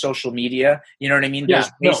especially with social media, you know what I mean? There's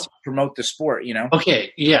ways to promote the sport,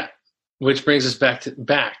 Okay, yeah. Which brings us back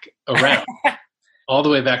around. All the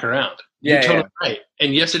way back around. You're totally right.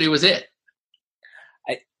 And yesterday was it.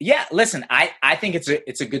 Listen, I think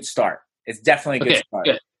it's a good start. It's definitely a good start.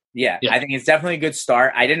 Good. Yeah, I think it's definitely a good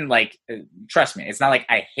start. I didn't trust me, it's not like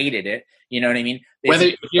I hated it. You know what I mean?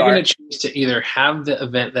 Whether you're going to choose to either have the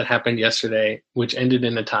event that happened yesterday, which ended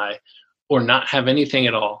in a tie, or not have anything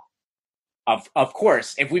at all. Of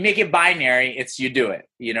course. If we make it binary, it's you do it.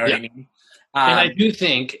 You know what I mean? And I do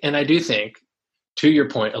think, to your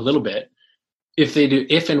point a little bit,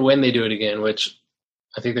 if and when they do it again, which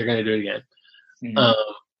I think they're going to do it again,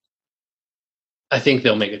 I think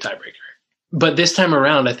they'll make a tiebreaker. But this time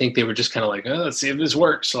around, I think they were just kind of like, oh, let's see if this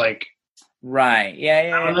works. Like, right.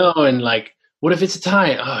 Yeah. I don't know. And like, what if it's a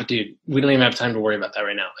tie? Oh, dude, we don't even have time to worry about that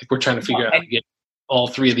right now. Like, we're trying to figure out how to get all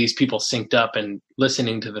three of these people synced up and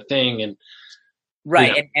listening to the thing. And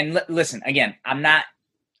right. And listen, again, I'm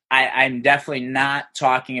definitely not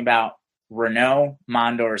talking about Renaud,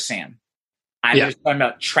 Mondo, or Sam. I'm just talking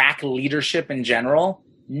about track leadership in general.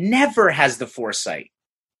 Never has the foresight.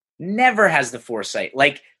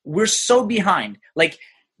 Like, we're so behind. Like,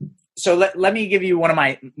 so let me give you one of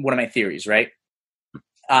my theories, right?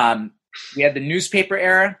 We had the newspaper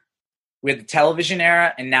era, we had the television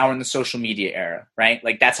era, and now we're in the social media era, right?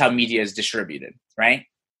 Like, that's how media is distributed, right?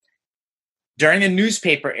 During the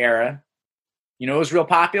newspaper era, what was real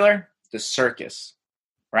popular? The circus,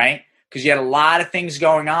 right? Because you had a lot of things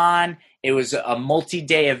going on. It was a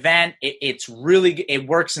multi-day event. It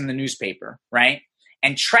works in the newspaper, right?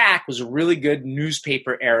 And track was a really good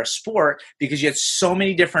newspaper era sport because you had so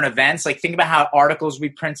many different events. Like, think about how articles we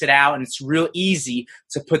printed out, and it's real easy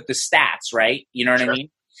to put the stats, right? You know what I mean?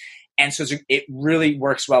 And so it really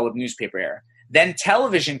works well with newspaper era. Then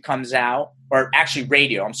television comes out, or actually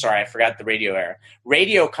radio. I'm sorry, I forgot the radio era.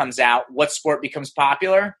 Radio comes out. What sport becomes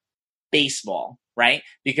popular? Baseball, right?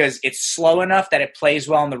 Because it's slow enough that it plays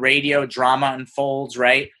well on the radio. Drama unfolds,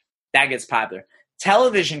 right? That gets popular.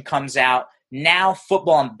 Television comes out. Now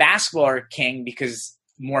football and basketball are king because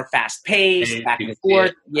more fast-paced, back and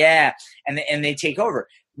forth. Yeah, and they take over.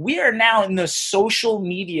 We are now in the social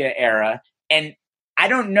media era, and I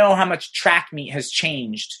don't know how much track meet has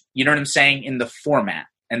changed, you know what I'm saying, in the format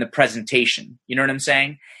and the presentation. You know what I'm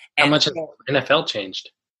saying? And how much has NFL changed?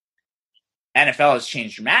 NFL has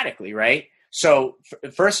changed dramatically, right? So,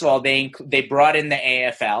 first of all, they brought in the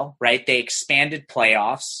AFL, right? They expanded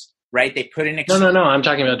playoffs, right? They put in No. I'm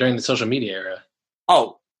talking about during the social media era.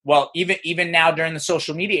 Oh, well, even now during the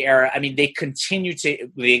social media era, I mean, they continue to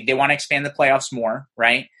they want to expand the playoffs more,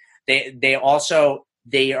 right? They're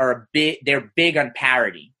big on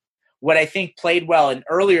parity. What I think played well in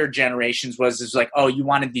earlier generations was like, oh, you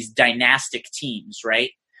wanted these dynastic teams,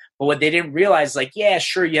 right? But what they didn't realize, like, yeah,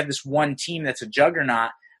 sure, you have this one team that's a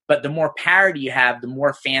juggernaut, but the more parity you have, the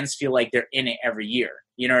more fans feel like they're in it every year.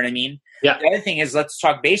 You know what I mean? Yeah. The other thing is, let's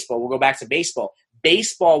talk baseball. We'll go back to baseball.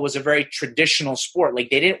 baseball was a very traditional sport. Like,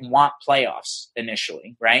 they didn't want playoffs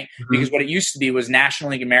initially, right? Mm-hmm. Because what it used to be was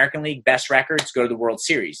National League, American League, best records go to the World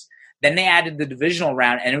Series. Then they added the divisional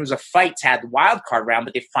round, and it was a fight to have the wild card round,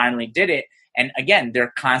 but they finally did it. And again,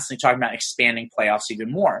 they're constantly talking about expanding playoffs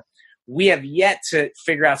even more. We have yet to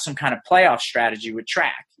figure out some kind of playoff strategy with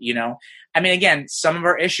track, you know? I mean, again, some of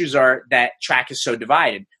our issues are that track is so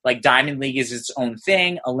divided. Like, Diamond League is its own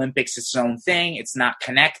thing. Olympics is its own thing. It's not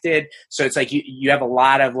connected. So it's like you have a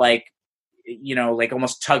lot of, like, you know, like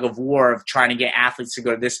almost tug of war of trying to get athletes to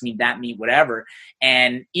go to this meet, that meet, whatever.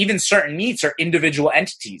 And even certain meets are individual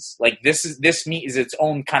entities. Like, this meet is its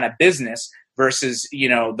own kind of business versus, you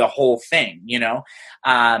know, the whole thing, you know?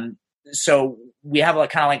 So we have like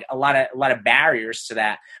kind of like a lot of barriers to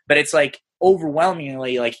that, but it's like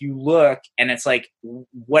overwhelmingly, like, you look and it's like,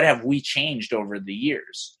 what have we changed over the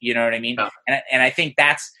years? You know what I mean? Oh. And I think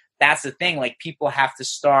that's the thing. Like, people have to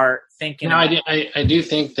start thinking. No, I do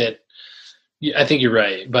think that. I think you're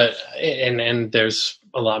right, but and there's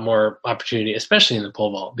a lot more opportunity, especially in the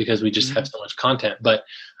pole vault, because we just have so much content. But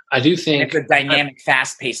I do think it's a dynamic,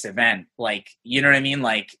 fast-paced event. Like, you know what I mean?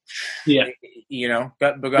 Like, yeah, you know.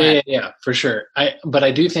 But go ahead. Yeah, for sure. But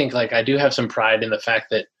I do think, like, I do have some pride in the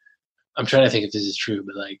fact that I'm trying to think if this is true,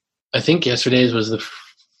 but like, I think yesterday's was the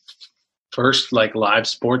first like live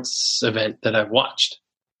sports event that I've watched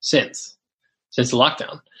since the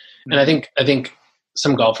lockdown, and I think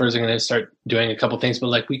some golfers are going to start doing a couple things, but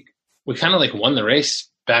like we kind of like won the race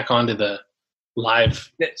back onto the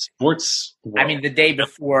live sports world. I mean, the day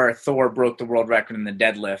before Thor broke the world record in the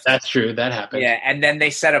deadlift. That's true. That happened. Yeah. And then they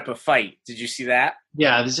set up a fight. Did you see that?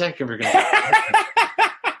 Yeah. The Zach ever going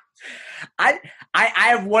to I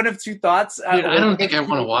have one of two thoughts. Dude, I don't think I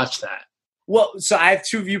want to watch that. Well, so I have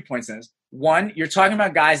two viewpoints in this. One, you're talking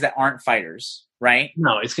about guys that aren't fighters, right?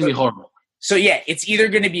 No, it's going to be horrible. So yeah, it's either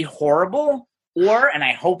going to be horrible, or, and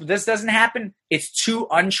I hope this doesn't happen, it's two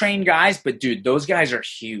untrained guys, but dude, those guys are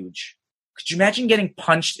huge. Could you imagine getting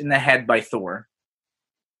punched in the head by Thor?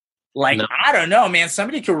 Like, no. I don't know, man.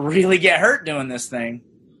 Somebody could really get hurt doing this thing.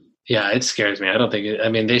 Yeah, it scares me. I don't think I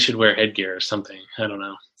mean, they should wear headgear or something. I don't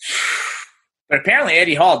know. But apparently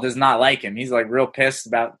Eddie Hall does not like him. He's like real pissed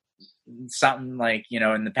about something, like, you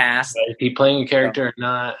know, in the past. Is he playing a character or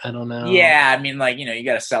not? I don't know. Yeah, I mean, like, you know, you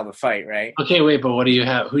got to sell the fight, right? Okay, wait, but what do you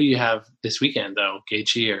have? Who do you have this weekend, though?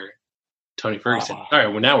 Gaethje or Tony Ferguson? All right,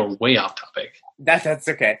 well, now we're way off topic. That's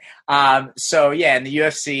okay. So, yeah, in the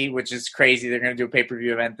UFC, which is crazy, they're going to do a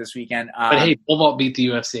pay-per-view event this weekend. But, hey, pole vault beat the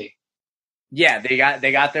UFC. Yeah, they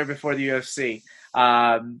got there before the UFC.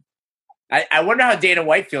 I wonder how Dana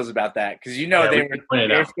White feels about that, because, you know, they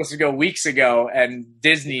were supposed to go weeks ago, and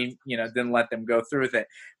Disney, you know, didn't let them go through with it.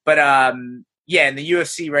 But, yeah, in the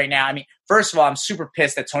UFC right now, I mean, first of all, I'm super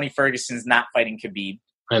pissed that Tony Ferguson's not fighting Khabib.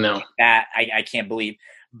 I know. That I can't believe.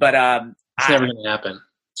 But it's never going to happen.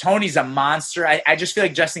 Tony's a monster. I just feel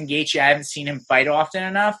like Justin Gaethje, I haven't seen him fight often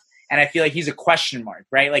enough, and I feel like he's a question mark,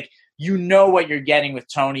 right? Like, you know what you're getting with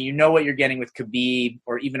Tony. You know what you're getting with Khabib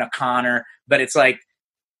or even a Conor, but it's like,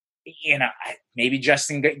 you know, maybe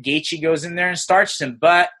Justin Gaethje goes in there and starts him.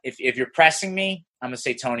 But if you're pressing me, I'm going to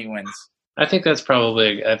say Tony wins. I think that's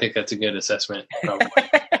a good assessment. Probably.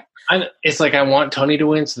 It's like, I want Tony to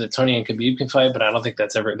win so that Tony and Khabib can fight, but I don't think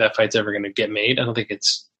that fight's ever going to get made.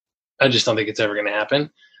 I just don't think it's ever going to happen.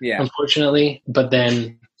 Yeah, unfortunately. But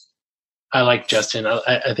then I like Justin.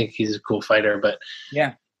 I think he's a cool fighter, but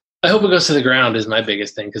yeah. I hope it goes to the ground is my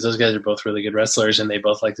biggest thing, because those guys are both really good wrestlers and they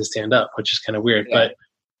both like to stand up, which is kind of weird. Yeah. But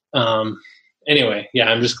anyway,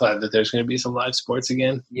 yeah, I'm just glad that there's going to be some live sports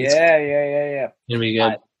again. Yeah. It's going to be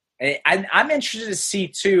good. I'm interested to see,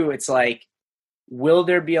 too. It's like, will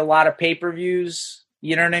there be a lot of pay-per-views?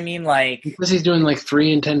 You know what I mean? Like, because he's doing like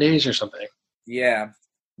 3 in 10 days or something. Yeah.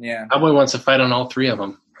 Cowboy wants to fight on all 3 of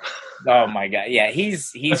them. Oh, my God. Yeah,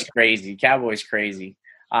 he's crazy. Cowboy's crazy.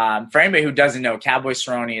 For anybody who doesn't know, Cowboy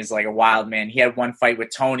Cerrone is like a wild man. He had one fight with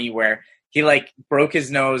Tony where he like broke his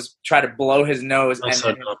nose, tried to blow his nose, and his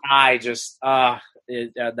eye just that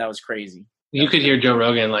was crazy. You could hear Joe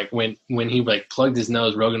Rogan like when he like plugged his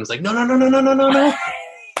nose. Rogan was like, no.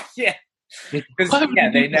 Yeah, because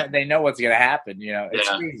they know what's gonna happen. You know, it's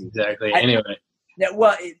crazy. Exactly. Anyway,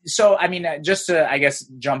 well, so I mean, just to I guess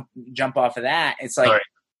jump off of that, it's like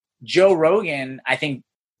Joe Rogan, I think,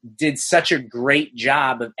 did such a great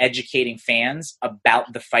job of educating fans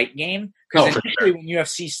about the fight game. Because initially when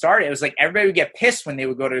UFC started, it was like everybody would get pissed when they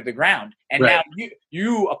would go to the ground. And now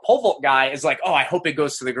you, a pole vault guy, is like, oh, I hope it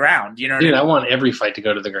goes to the ground. You know what I mean? I want every fight to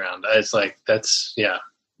go to the ground. It's like, yeah.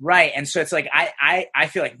 Right. And so it's like, I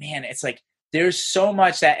feel like, man, it's like there's so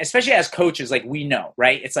much that, especially as coaches, like we know,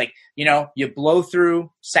 right? It's like, you know, you blow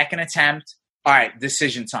through second attempt, all right,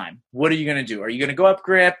 decision time. What are you going to do? Are you going to go up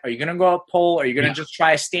grip? Are you going to go up pull? Are you going to just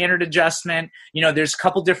try a standard adjustment? There's a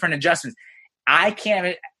couple different adjustments.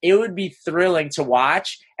 It would be thrilling to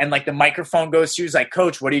watch. And like the microphone goes to you, like,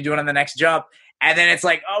 coach, what are you doing on the next jump? And then it's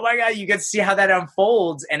like, oh my God, you get to see how that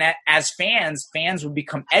unfolds. And as fans would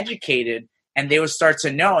become educated and they would start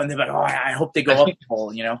to know. And they're like, oh, I hope they go up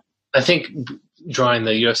pull, I think drawing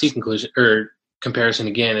the UFC conclusion or comparison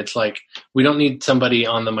again, it's like we don't need somebody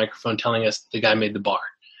on the microphone telling us the guy made the bar.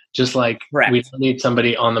 Just like we don't need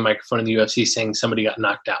somebody on the microphone in the UFC saying somebody got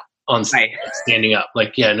knocked out on standing up.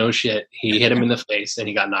 Like, yeah, no shit. He hit him in the face and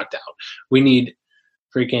he got knocked out. We need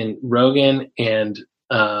freaking Rogan and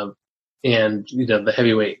the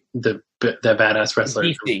heavyweight, the badass wrestler.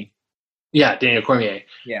 DC. Yeah, Daniel Cormier.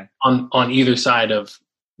 Yeah. On either side of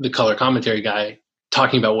the color commentary guy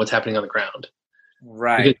talking about what's happening on the ground.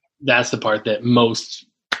 Right. Because that's the part that most,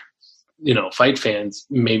 fight fans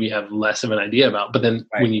maybe have less of an idea about. But then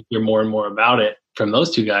when you hear more and more about it from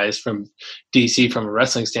those two guys, from DC from a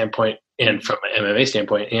wrestling standpoint and from an MMA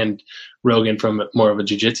standpoint, and Rogan from more of a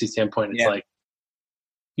jiu-jitsu standpoint, it's like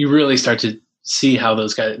you really start to see how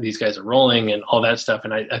these guys are rolling and all that stuff.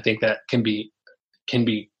 And I think that can be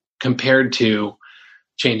compared to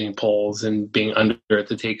changing poles and being under at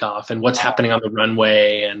the takeoff and what's happening on the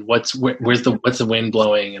runway and what's the wind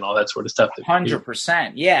blowing and all that sort of stuff.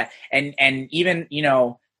 100%. Yeah. And even,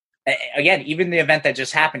 again, even the event that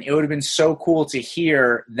just happened, it would have been so cool to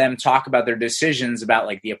hear them talk about their decisions about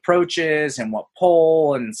like the approaches and what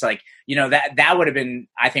pole. And it's like, that would have been,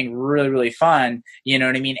 I think, really, really fun. You know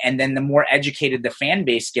what I mean? And then the more educated the fan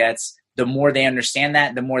base gets, the more they understand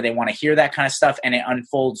that, the more they want to hear that kind of stuff. And it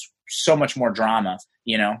unfolds so much more drama,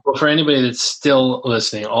 Well, for anybody that's still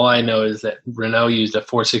listening, all I know is that Renaud used a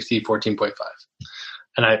 460 14.5.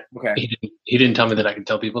 And he didn't tell me that I could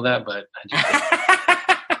tell people that, but I just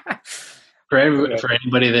for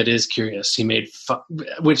anybody that is curious, he made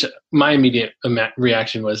which my immediate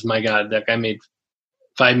reaction was, my God, that guy made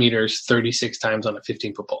 5 meters 36 times on a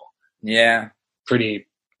 15-foot pole. Yeah. Pretty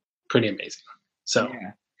amazing. So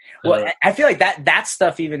yeah. Well, I feel like that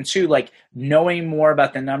stuff even too, like knowing more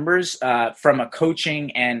about the numbers from a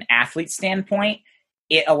coaching and athlete standpoint,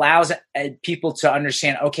 it allows people to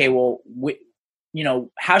understand, okay, well,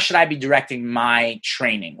 how should I be directing my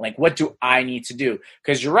training? Like, what do I need to do?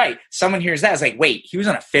 Because you're right. Someone hears that is like, wait, he was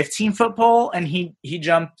on a 15-foot pole and he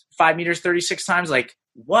jumped 5 meters 36 times. Like,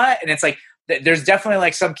 what? And it's like, there's definitely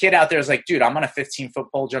like some kid out there is like, dude, I'm on a 15-foot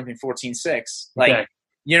pole jumping 14.6. Like, okay.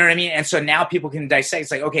 You know what I mean? And so now people can dissect.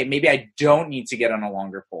 It's like, okay, maybe I don't need to get on a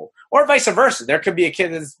longer pole, or vice versa. There could be a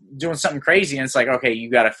kid that's doing something crazy, and it's like, okay,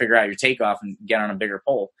 you got to figure out your takeoff and get on a bigger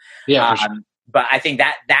pole. Yeah, for sure. But I think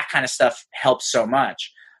that kind of stuff helps so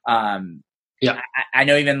much. Yeah, I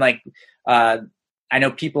know even like I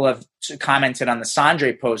know people have commented on the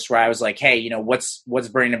Sandre post where I was like, hey, what's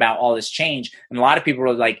bringing about all this change? And a lot of people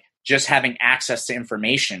were like, just having access to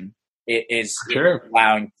information is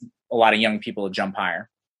allowing a lot of young people to jump higher.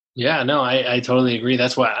 Yeah, no, I totally agree.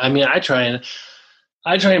 That's why,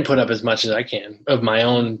 I try and put up as much as I can of my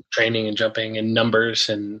own training and jumping and numbers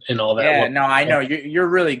and all that. Yeah, no, I know you're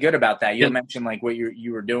really good about that. You mentioned like what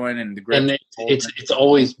you were doing and the grip. And it's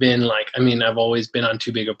always been like, I've always been on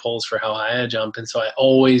too big of poles for how high I jump, and so I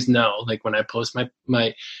always know, like when I post my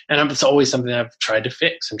it's always something I've tried to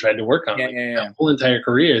fix and tried to work on. My whole entire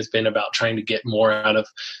career has been about trying to get more out of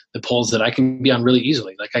the poles that I can be on really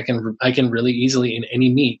easily. Like I can really easily in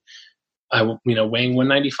any meet. Weighing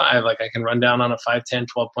 195, like I can run down on a 5'10",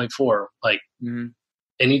 12.4, like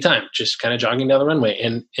anytime, just kind of jogging down the runway.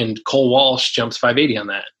 And Cole Walsh jumps 580 on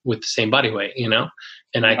that with the same body weight,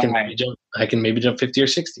 and I can maybe jump 50 or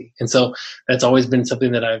 60. And so that's always been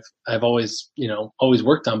something that I've always, always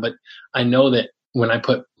worked on. But I know that when I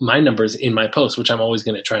put my numbers in my post, which I'm always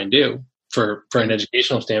going to try and do for an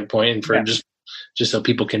educational standpoint and for just so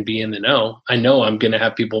people can be in the know, I know I'm going to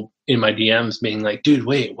have people in my DMs being like, dude,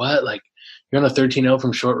 wait, what? Like, you're on a 13.0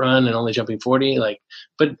 from short run and only jumping 40. Like,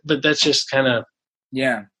 but that's just kind of,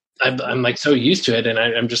 I'm like so used to it. And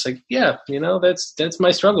I'm just like, that's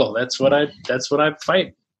my struggle. That's what I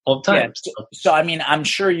fight all the time. Yeah. So, I'm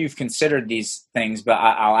sure you've considered these things, but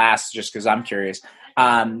I'll ask just cause I'm curious.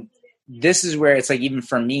 This is where it's like, even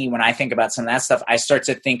for me, when I think about some of that stuff, I start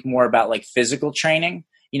to think more about like physical training,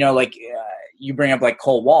 you bring up like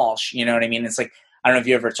Cole Walsh, you know what I mean? It's like, I don't know if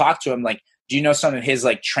you ever talked to him, like, do you know some of his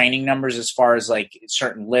like training numbers as far as like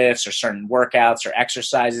certain lifts or certain workouts or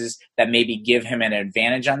exercises that maybe give him an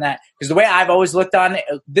advantage on that? Because the way I've always looked on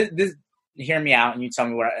it, hear me out and you tell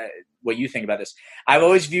me what you think about this. I've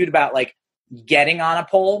always viewed about like getting on a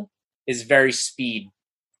pole is very speed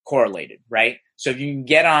correlated, right? So if you can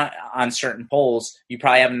get on certain poles, you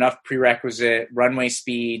probably have enough prerequisite runway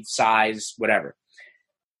speed, size, whatever.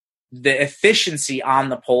 The efficiency on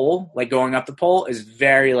the pole, like going up the pole, is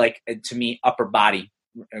very, like, to me, upper body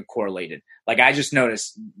correlated. Like, I just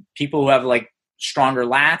noticed people who have like stronger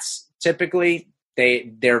lats, typically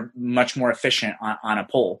they're much more efficient on a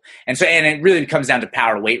pole. And it really comes down to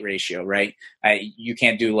power to weight ratio, right? You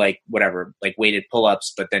can't do like whatever, like weighted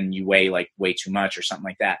pull-ups, but then you weigh like way too much or something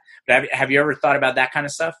like that. But have you ever thought about that kind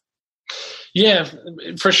of stuff? Yeah,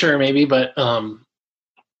 for sure. Maybe. But,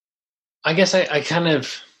 I guess I kind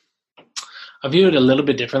of, I view it a little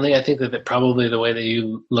bit differently. I think that probably the way that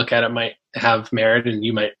you look at it might have merit, and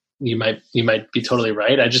you might be totally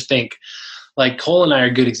right. I just think, like, Cole and I are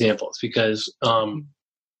good examples because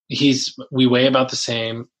we weigh about the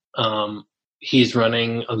same. He's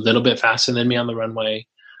running a little bit faster than me on the runway.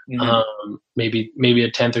 Mm-hmm. Maybe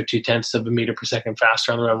a tenth or 0.2 of a meter per second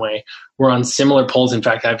faster on the runway. We're on similar poles. In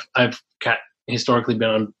fact, I've historically been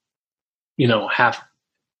on,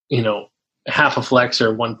 half a flex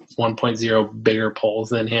or 1.0 bigger poles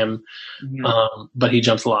than him. Mm-hmm. But he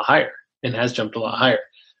jumps a lot higher and has jumped a lot higher.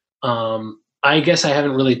 I guess I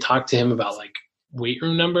haven't really talked to him about like weight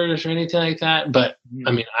room numbers or anything like that. But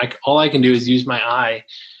I mean, all I can do is use my eye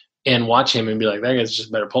and watch him and be like, that guy's just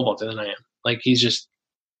a better pole vaulter than I am. Like, he's just,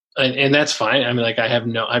 and that's fine. I mean, like, I've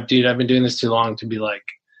been doing this too long to be like,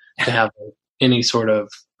 to have any sort of,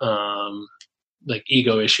 like,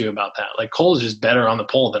 ego issue about that. Like, Cole's just better on the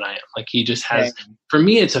pole than I am. Like, he just has, for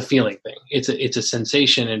me, it's a feeling thing. It's a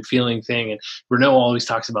sensation and feeling thing. And Renaud always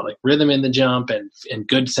talks about like rhythm in the jump and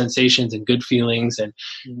good sensations and good feelings. And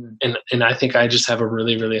I think I just have a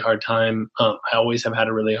really, really hard time. I always have had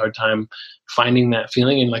a really hard time finding that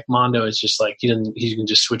feeling. And like Mondo is just like, he can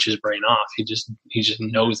just switch his brain off. He just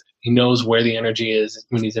knows it. He knows where the energy is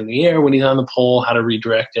when he's in the air, when he's on the pole, how to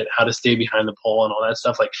redirect it, how to stay behind the pole and all that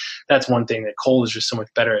stuff. Like, that's one thing that Cole is just so much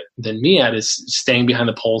better at than me at, is staying behind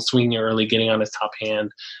the pole, swinging early, getting on his top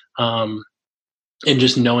hand, and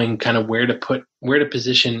just knowing kind of where to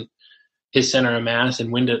position his center of mass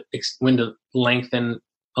and when to lengthen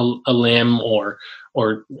a limb or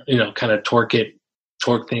kind of torque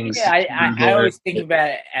things. Yeah, I always think about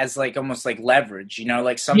it as like almost like leverage,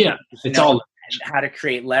 like some people it's all how to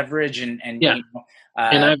create leverage and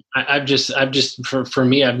and I've just for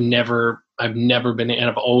me, I've never been, and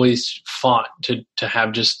I've always fought to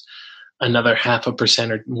have just another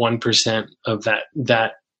 0.5% or 1% of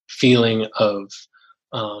that feeling of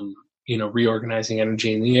reorganizing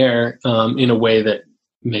energy in the air in a way that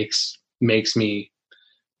makes me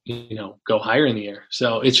go higher in the air.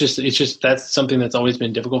 So it's just that's something that's always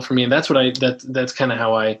been difficult for me, and that's kind of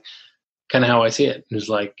how I see it. It's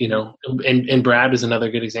like, and Brad is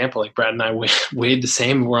another good example. Like, Brad and I weighed the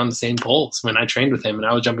same. We're on the same poles when I trained with him, and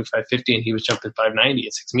I was jumping 550 and he was jumping 590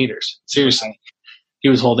 at 6 meters. Seriously. Okay. He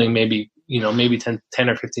was holding maybe 10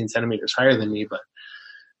 or 15 centimeters higher than me, but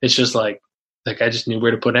it's just like I just knew where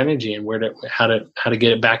to put energy and how to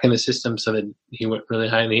get it back in the system so that he went really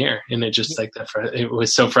high in the air. And it just like that, it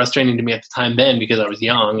was so frustrating to me at the time then, because I was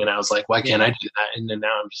young and I was like, why can't I do that? And then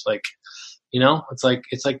now I'm just like,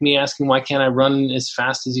 it's like me asking, why can't I run as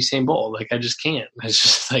fast as Usain Bolt? Like, I just can't. It's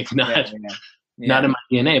just like not in my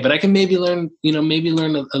DNA, but I can maybe learn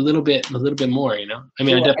a little bit more, I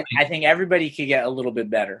mean, I think everybody could get a little bit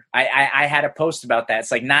better. I had a post about that.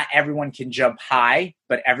 It's like, not everyone can jump high,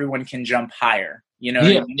 but everyone can jump higher. You know?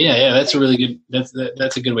 Yeah. Yeah. That's a really good,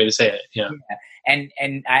 that's a good way to say it. Yeah.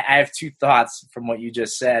 And I have two thoughts from what you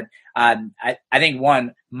just said. I think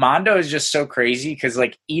one, Mondo is just so crazy because,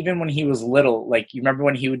 like, even when he was little, like, you remember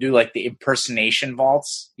when he would do like the impersonation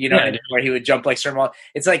vaults, where he would jump like certain vault.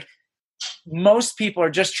 It's like, most people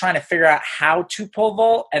are just trying to figure out how to pole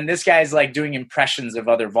vault, and this guy's like doing impressions of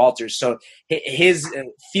other vaulters. So his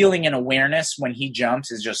feeling and awareness when he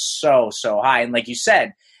jumps is just so high. And like you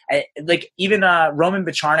said, like even Roman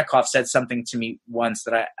Bacharnikov said something to me once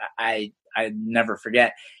that I never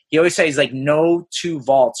forget. He always says, like, no two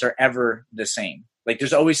vaults are ever the same. Like,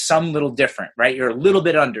 there's always some little different, right? You're a little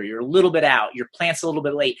bit under, you're a little bit out, your plant's a little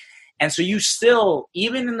bit late. And so you still,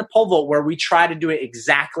 even in the pole vault where we try to do it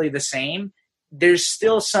exactly the same, there's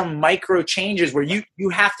still some micro changes where you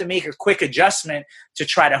have to make a quick adjustment to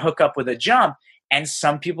try to hook up with a jump. And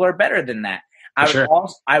some people are better than that.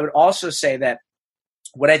 I would also say that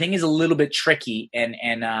what I think is a little bit tricky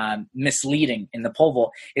and misleading in the pole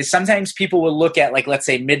vault is sometimes people will look at, like, let's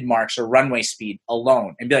say mid marks or runway speed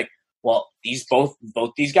alone and be like, well, both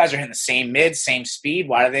these guys are hitting the same mid, same speed.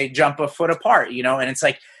 Why do they jump a foot apart? And it's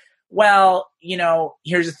like, well,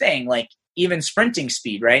 here's the thing, like, even sprinting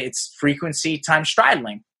speed, right? It's frequency times stride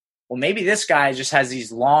length. well, maybe this guy just has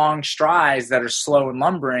these long strides that are slow and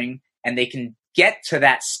lumbering, and they can get to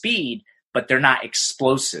that speed, but they're not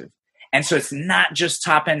explosive. And so it's not just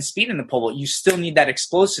top end speed in the pole vault. You still need that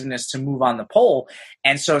explosiveness to move on the pole.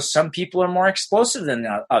 And so some people are more explosive than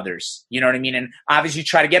others. You know what I mean? And obviously you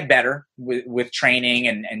try to get better with training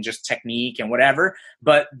and just technique and whatever,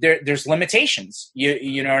 but there's limitations.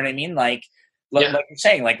 You know what I mean? Like you're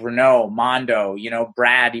saying, like Renaud, Mondo,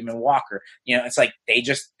 Brad, even Walker, it's like they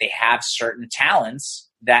have certain talents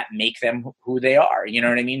that make them who they are. You know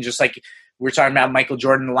what I mean? Just like we're talking about Michael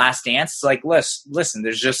Jordan, The Last Dance. It's like, listen,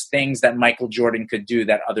 there's just things that Michael Jordan could do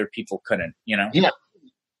that other people couldn't, Yeah.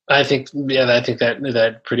 I think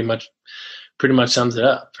that pretty much sums it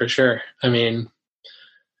up for sure. I mean,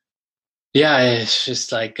 yeah, it's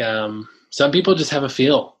just like, some people just have a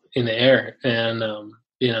feel in the air, and,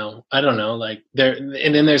 I don't know, like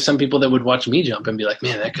and then there's some people that would watch me jump and be like,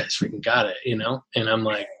 man, that guy's freaking got it, and I'm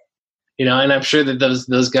like, and I'm sure that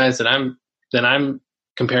those guys that I'm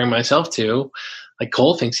comparing myself to, like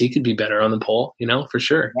Cole thinks he could be better on the pole, for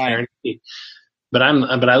sure. Right. But I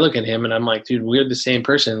look at him and I'm like, dude, we're the same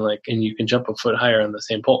person, like, and you can jump a foot higher on the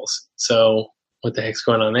same poles. So what the heck's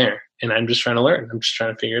going on there? And I'm just trying to learn. I'm just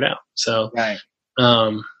trying to figure it out. So, right.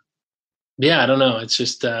 Yeah, I don't know. It's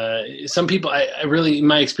just some people. I really, in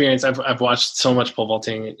my experience, I've watched so much pole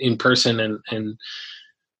vaulting in person and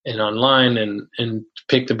online, and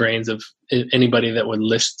pick the brains of anybody that would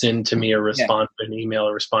listen to me or respond to an email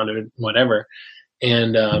or respond to whatever.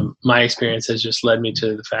 And my experience has just led me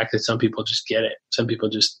to the fact that some people just get it. Some people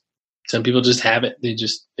just have it.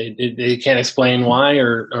 They can't explain why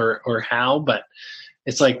or how, but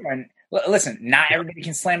it's like, listen, not everybody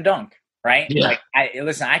can slam dunk. Right? Yeah. Like,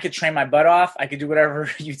 I could train my butt off. I could do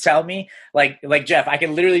whatever you tell me. Like Jeff, I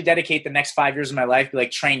could literally dedicate the next 5 years of my life, be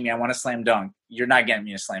like, train me. I want to slam dunk. You're not getting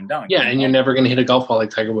me to slam dunk. Yeah. And you're never going to hit a golf ball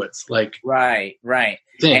like Tiger Woods. Like, right.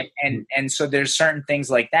 And so there's certain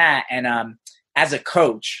things like that. And, as a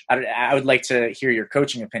coach, I would like to hear your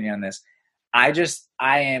coaching opinion on this. I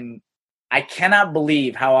cannot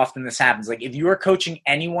believe how often this happens. Like, if you are coaching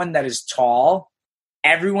anyone that is tall,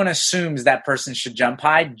 everyone assumes that person should jump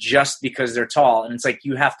high just because they're tall. And it's like,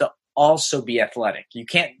 you have to also be athletic. You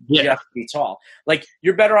can't just be tall. Like,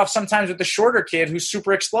 you're better off sometimes with the shorter kid who's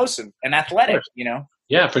super explosive and athletic,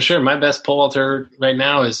 Yeah, for sure. My best pole vaulter right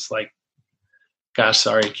now is like, gosh,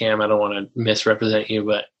 sorry, Cam, I don't want to misrepresent you,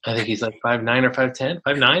 but I think he's like 5'9" or 5'10",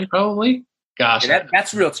 5'9" probably. Gosh. Yeah,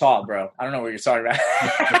 that's real tall, bro. I don't know what you're talking about.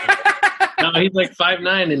 No, he's like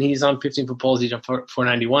 5'9", and he's on 15-foot poles. He jumped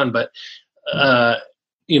 491, but I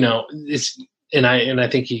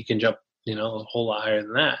think he can jump, a whole lot higher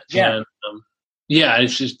than that. Yeah. And,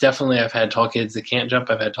 it's just definitely, I've had tall kids that can't jump.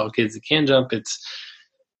 I've had tall kids that can jump.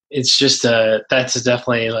 It's just, that's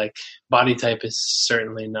definitely like body type is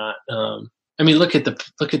certainly not, I mean, look at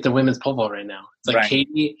the women's pole vault right now. It's like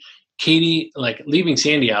right. Katie, like leaving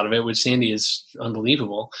Sandy out of it, which Sandy is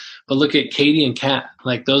unbelievable, but look at Katie and Kat.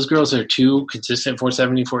 Like, those girls are two consistent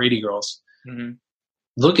 470, 480 girls. Mm-hmm.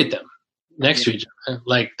 Look at them next to each other.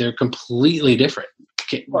 Like, they're completely different.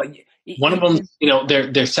 Well, one of them,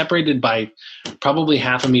 they're separated by probably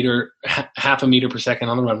half a meter per second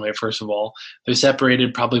on the runway. First of all, they're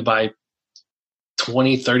separated probably by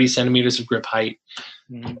 20, 30 centimeters of grip height.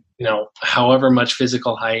 Mm-hmm. However much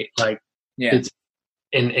physical height, like it's,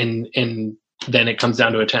 and then it comes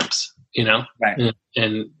down to attempts, right.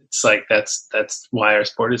 And it's like, that's why our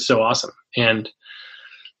sport is so awesome. And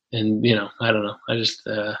I don't know. I just,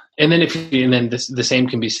 and then the same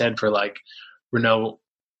can be said for like Renaud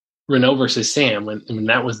versus Sam when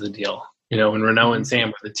that was the deal, when Renaud and Sam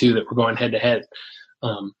were the two that were going head to head,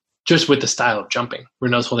 just with the style of jumping.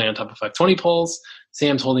 Renaud's holding on top of 520 poles,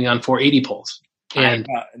 Sam's holding on 480 poles. And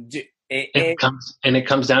it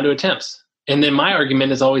comes down to attempts. And then my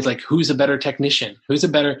argument is always like, who's a better technician?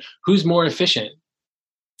 Who's more efficient?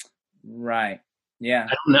 Right. Yeah.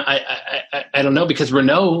 I don't know. I don't know, because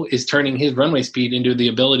Renaud is turning his runway speed into the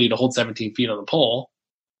ability to hold 17 feet on the pole,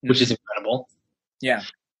 which is incredible. Yeah.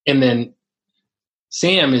 And then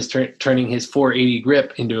Sam is turning his 480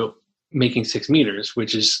 grip into making 6 meters,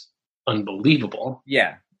 which is unbelievable.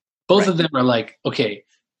 Yeah. Both of them are like, okay,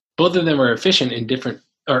 both of them are efficient in different,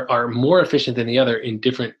 or are more efficient than the other in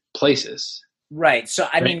different places. Right. So,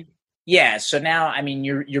 I mean, yeah. So now, I mean,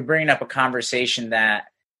 you're bringing up a conversation that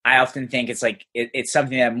I often think it's like, it's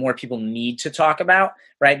something that more people need to talk about,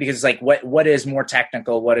 right? Because it's like, what is more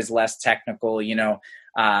technical? What is less technical?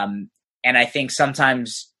 And I think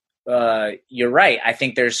sometimes you're right. I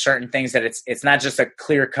think there's certain things that it's not just a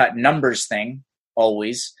clear cut numbers thing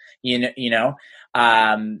always,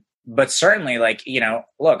 but certainly, like,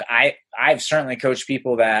 look, I've certainly coached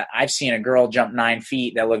people that I've seen a girl jump 9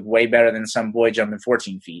 feet that looked way better than some boy jumping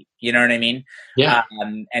 14 feet. You know what I mean? Yeah.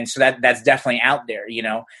 And so that's definitely out there,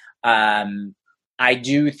 I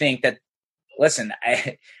do think that, listen,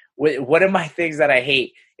 one of my things that I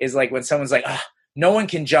hate is like when someone's like, oh, no one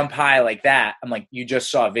can jump high like that. I'm like, you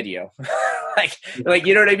just saw a video. like,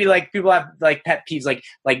 you know what I mean? Like people have like pet peeves, like,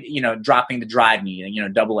 dropping the drive knee,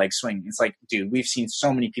 double leg swing. It's like, dude, we've seen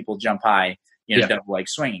so many people jump high, double leg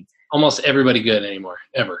swinging. Almost everybody good anymore,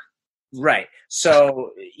 ever. Right.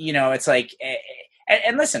 So, it's like,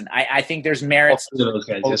 and listen, I think there's merits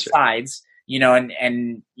to both sides,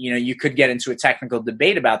 and you could get into a technical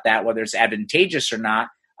debate about that, whether it's advantageous or not.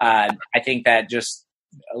 I think that just,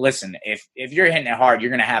 listen, if you're hitting it hard, you're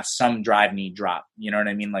going to have some drive knee drop. You know what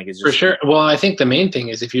I mean? Like, it's just, for sure. Well, I think the main thing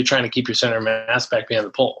is if you're trying to keep your center of mass back behind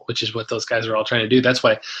the pole, which is what those guys are all trying to do. That's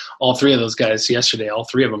why all three of those guys yesterday, all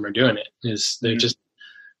three of them are doing it. Is they're just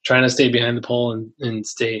trying to stay behind the pole and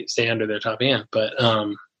stay under their top hand. But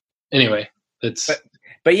anyway, that's.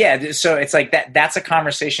 But yeah, so it's like that's a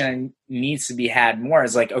conversation that needs to be had more.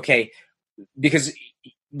 Is like, okay, because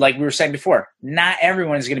like we were saying before, not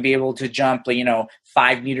everyone is going to be able to jump,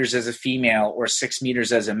 5 meters as a female or 6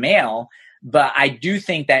 meters as a male. But I do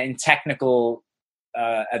think that in technical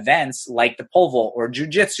events like the pole vault or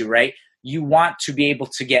jujitsu, right, you want to be able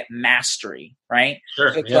to get mastery, right?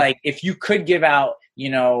 Sure, so it's like if you could give out,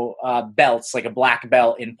 belts, like a black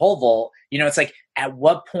belt in pole vault, it's like at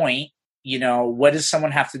what point, what does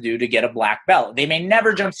someone have to do to get a black belt? They may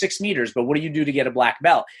never jump 6 meters, but what do you do to get a black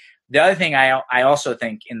belt? The other thing I also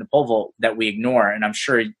think in the pole vault that we ignore, and I'm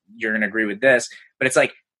sure you're going to agree with this, but it's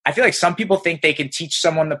like, I feel like some people think they can teach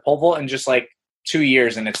someone the pole vault in just like 2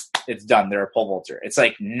 years and it's done. They're a pole vaulter. It's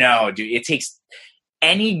like, no, dude, it takes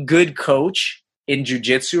any good coach in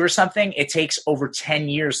jujitsu or something. It takes over 10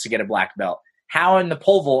 years to get a black belt. How in the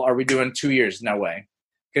pole vault are we doing 2 years? No way.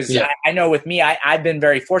 Because I know with me, I've been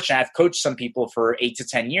very fortunate. I've coached some people for 8 to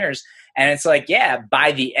 10 years. And it's like, yeah,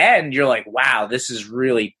 by the end, you're like, wow, this is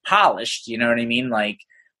really polished. You know what I mean? Like,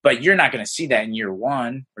 but you're not going to see that in year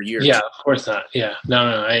 1 or year 2. Yeah, of course not. Yeah. No,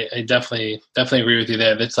 I definitely agree with you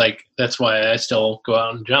there. That's why I still go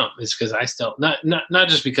out and jump. It's because I still, not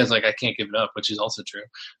just because like I can't give it up, which is also true,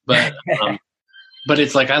 but but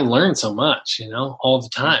it's like I learn so much, all the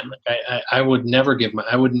time. Like I would never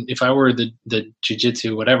if I were the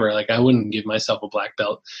jiu-jitsu, whatever, like I wouldn't give myself a black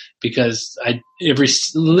belt because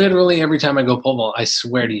literally every time I go pole vault, I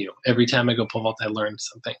swear to you, every time I go pole vault, I learn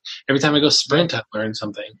something. Every time I go sprint, I learn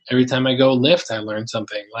something. Every time I go lift, I learn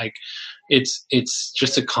something. Like it's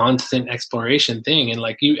just a constant exploration thing. And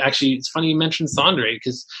like it's funny you mentioned Sandre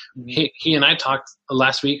because he and I talked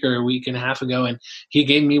last week or a week and a half ago, and he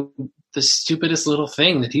gave me the stupidest little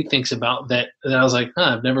thing that he thinks about that I was like,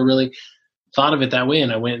 I've never really thought of it that way.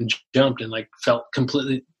 And I went and jumped and like felt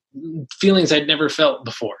completely feelings I'd never felt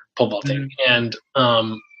before pole vaulting. And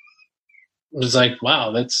was like,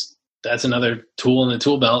 wow, that's another tool in the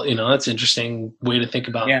tool belt. That's an interesting way to think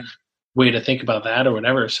about that or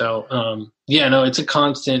whatever. So it's a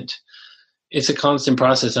constant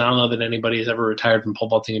process. And I don't know that anybody has ever retired from pole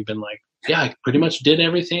vaulting and been like, yeah, I pretty much did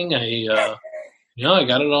everything. I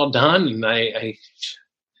got it all done, and I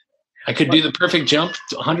could do the perfect jump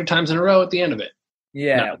 100 times in a row at the end of it.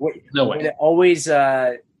 Yeah. No way. Always,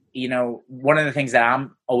 one of the things that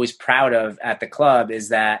I'm always proud of at the club is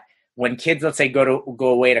that when kids, let's say, go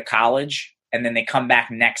away to college and then they come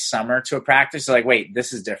back next summer to a practice, they're like, wait,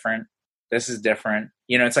 this is different. This is different.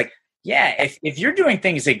 It's like, yeah, if you're doing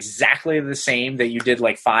things exactly the same that you did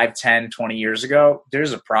like 5, 10, 20 years ago,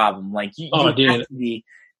 there's a problem. Like you have to be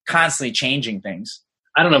constantly changing things.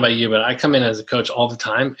 I don't know about you, but I come in as a coach all the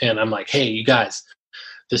time and I'm like, hey, you guys,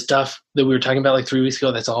 the stuff that we were talking about like 3 weeks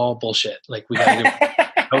ago, that's all bullshit. Like we got to do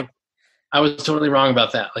it. I was totally wrong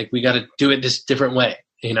about that. Like we got to do it this different way,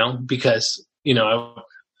 because,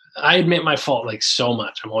 I admit my fault like so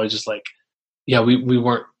much. I'm always just like, yeah, we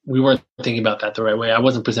weren't thinking about that the right way. I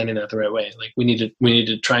wasn't presenting that the right way. Like we need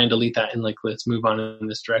to try and delete that and like, let's move on in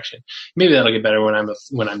this direction. Maybe that'll get better when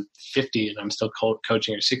I'm 50 and I'm still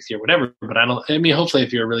coaching or 60 or whatever. But hopefully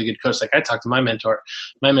if you're a really good coach, like I talked to my mentor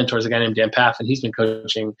is a guy named Dan Paff, and he's been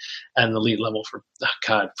coaching at an elite level for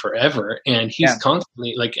forever. And he's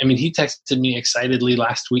constantly like, he texted me excitedly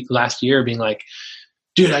last year being like,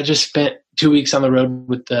 dude, I just spent 2 weeks on the road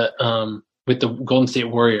with the Golden State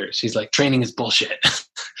Warriors. He's like, training is bullshit.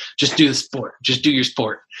 Just do the sport. Just do your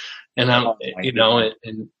sport. And Oh, you know,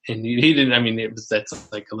 and he didn't. I mean,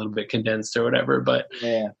 that's like a little bit condensed or whatever. But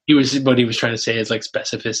yeah. what he was trying to say is like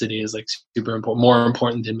specificity is like super important, more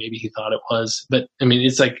important than maybe he thought it was. But I mean,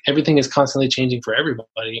 it's like everything is constantly changing for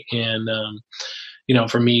everybody. And you know,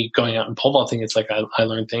 for me going out and pole vaulting, it's like I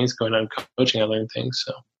learn things. Going out and coaching, I learn things.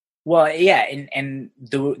 So. Well, yeah, and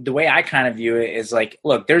the way I kind of view it is like,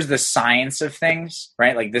 look, there's the science of things,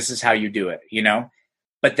 right? Like this is how you do it, you know.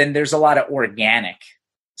 But then there's a lot of organic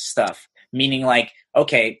stuff, meaning like,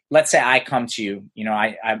 okay, let's say I come to you, you know,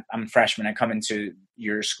 I'm a freshman, I come into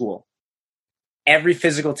your school. Every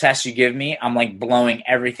physical test you give me, I'm like blowing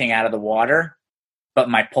everything out of the water, but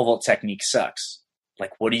my pole vault technique sucks.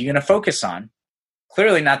 Like, what are you going to focus on?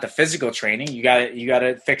 Clearly not the physical training. You got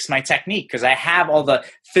to fix my technique because I have all the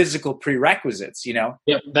physical prerequisites, you know?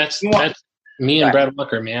 Yeah, that's me and Brad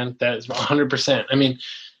Walker, man. That's 100%. I mean,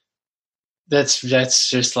 that's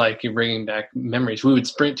just like you're bringing back memories. We would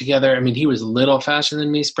sprint together. I mean, he was a little faster than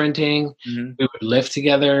me sprinting. Mm-hmm. We would lift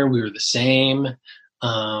together. We were the same.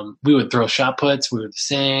 We would throw shot puts. We were the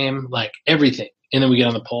same, like everything. And then we get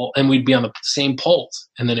on the pole and we'd be on the same poles.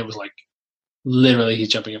 And then it was like literally he's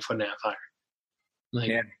jumping a foot and a half higher. Like,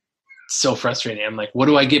 so frustrating. I'm like, what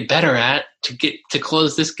do I get better at to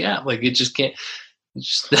close this gap? Like, it just can't.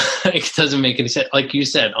 It doesn't make any sense. Like you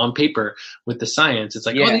said, on paper with the science, it's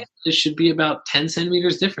like, oh, this should be about 10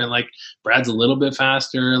 centimeters different. Like Brad's a little bit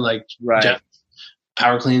faster. Like Jeff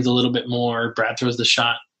power cleans a little bit more. Brad throws the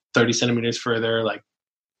shot 30 centimeters further. Like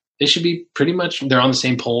they should be pretty much. They're on the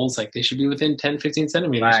same poles. Like they should be within 10, 15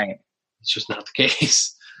 centimeters. Right. It's just not the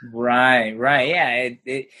case. Right. Yeah.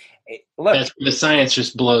 Look, that's the science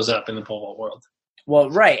just blows up in the pole vault world. Well,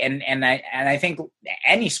 right, and I think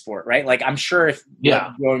any sport, right? Like I'm sure if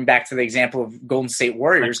going back to the example of Golden State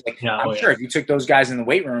Warriors, like I'm sure if you took those guys in the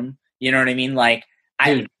weight room, you know what I mean? Like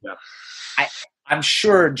I'm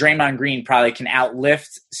sure Draymond Green probably can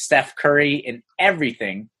outlift Steph Curry in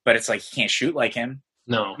everything, but it's like he can't shoot like him.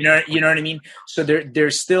 No, you know what I mean? So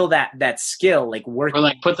there's still that skill, like working. Or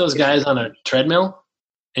like put those guys on a treadmill.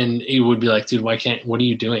 And he would be like, dude, what are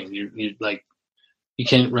you doing? You like, you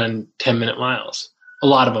can't run 10-minute miles. A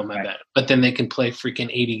lot of them, I bet. But then they can play freaking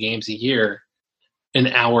 80 games a year, an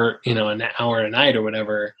hour a night or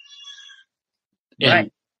whatever. And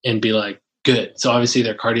be like, good. So obviously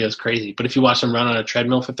their cardio is crazy. But if you watch them run on a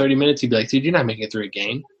treadmill for 30 minutes, you'd be like, dude, you're not making it through a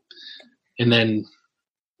game. And then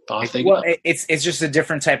off they go. It's just a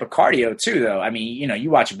different type of cardio too, though. I mean, you know, you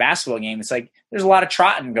watch a basketball game, it's like there's a lot of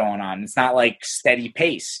trotting going on. It's not like steady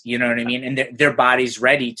pace, you know what I mean? And their body's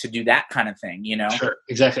ready to do that kind of thing, you know? Sure,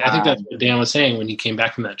 exactly. I think that's what Dan was saying when he came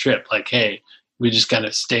back from that trip. Like, hey, we just got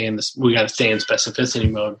to stay in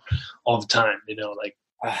specificity mode all the time, you know, like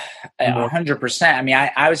 100%. I mean,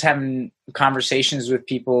 I was having conversations with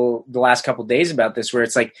people the last couple of days about this, where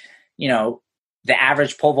it's like, you know, the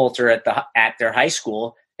average pole vaulter at their high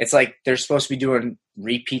school, it's like they're supposed to be doing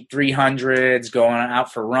repeat 300s, going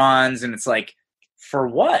out for runs, and it's like, for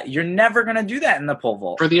what? You're never going to do that in the pole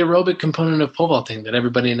vault. For the aerobic component of pole vaulting that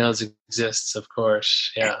everybody knows exists, of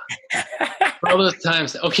course. Yeah. For all those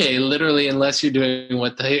times, okay, literally, unless you're doing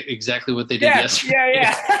exactly what they did yesterday.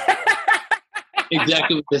 Yeah.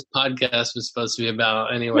 Exactly what this podcast was supposed to be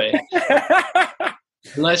about anyway.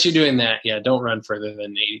 Unless you're doing that, don't run further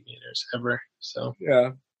than 80 meters ever. So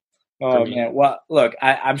yeah. Oh man. Well, look,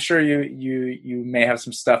 I'm sure you may have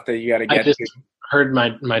some stuff that you got to get. I just heard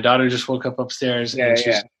my daughter just woke up upstairs and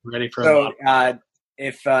she's ready for a bottle.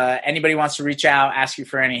 If anybody wants to reach out, ask you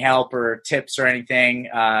for any help or tips or anything,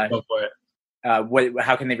 go for it.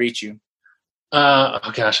 How can they reach you? Oh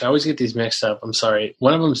gosh, I always get these mixed up. I'm sorry.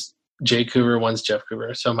 One of them's J Coover, one's Jeff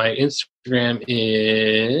Coover. So my Instagram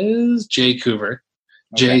is J Coover.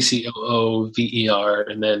 Okay.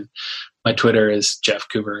 JCOOVER, and then my Twitter is Jeff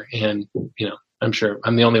Coover, and you know, I'm sure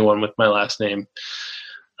I'm the only one with my last name.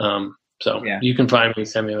 So you can find me,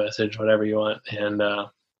 send me a message, whatever you want. And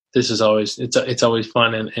this is always it's always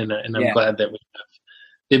fun, and I'm glad that we have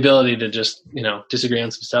the ability to just, you know, disagree on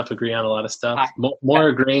some stuff, agree on a lot of stuff, more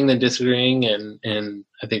agreeing than disagreeing, and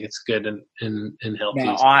I think it's good and healthy.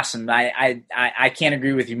 No, awesome. I can't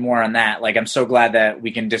agree with you more on that. Like, I'm so glad that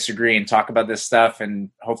we can disagree and talk about this stuff, and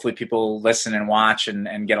hopefully people listen and watch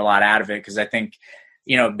and get a lot out of it. Because I think,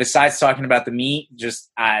 you know, besides talking about the meet,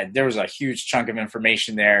 just there was a huge chunk of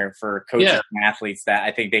information there for coaches and athletes that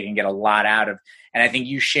I think they can get a lot out of. And I think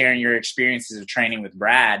you sharing your experiences of training with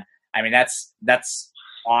Brad, I mean, that's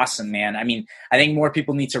awesome, man. I mean, I think more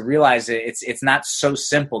people need to realize it's not so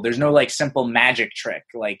simple. There's no like simple magic trick,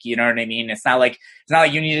 like, you know what I mean? It's not like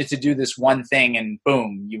you needed to do this one thing and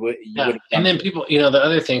boom, you would. And then people, you know, the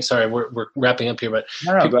other thing. Sorry, we're wrapping up here, but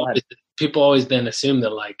go ahead. people always then assume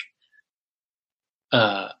that like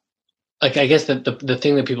like, I guess that the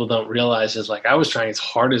thing that people don't realize is, like, I was trying as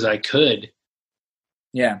hard as I could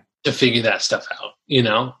to figure that stuff out, you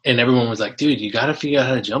know? And everyone was like, dude, you got to figure out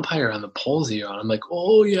how to jump higher on the poles you're on. I'm like,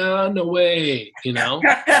 oh yeah, no way, you know?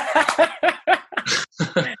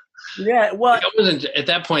 Yeah, well, like, I wasn't at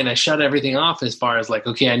that point. I shut everything off as far as, like,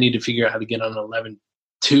 okay, I need to figure out how to get on an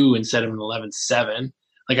 11.2 instead of an 11.7.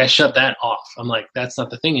 Like, I shut that off. I'm like, that's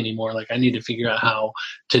not the thing anymore. Like, I need to figure out how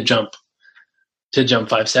to jump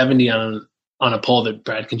 570 on a pole that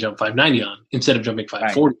Brad can jump 590 on instead of jumping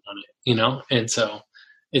 540 on it, you know? And so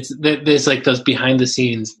there's like those behind the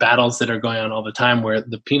scenes battles that are going on all the time where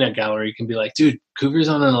the peanut gallery can be like, dude, Coover's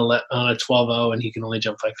on a 12.0 and he can only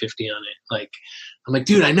jump 550 on it. Like, I'm like,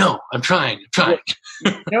 dude, I know, I'm trying. You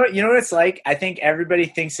know what it's like? I think everybody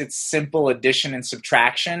thinks it's simple addition and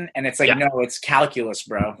subtraction, and it's like, no, it's calculus,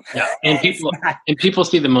 bro. Yeah. And people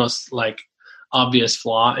see the most, like, obvious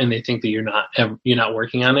flaw, and they think that you're not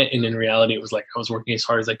working on it. And in reality, it was like I was working as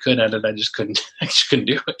hard as I could at it. I just couldn't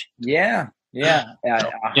do it. Yeah.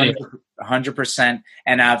 100%.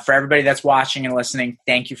 And for everybody that's watching and listening,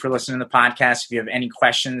 thank you for listening to the podcast. If you have any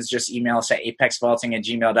questions, just email us at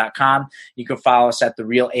apexvaulting@gmail.com. You can follow us at The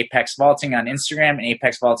Real Apex Vaulting on Instagram and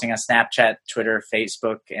Apex Vaulting on Snapchat, Twitter,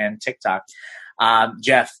 Facebook, and TikTok.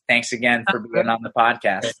 Jeff, thanks again for being on the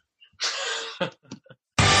podcast.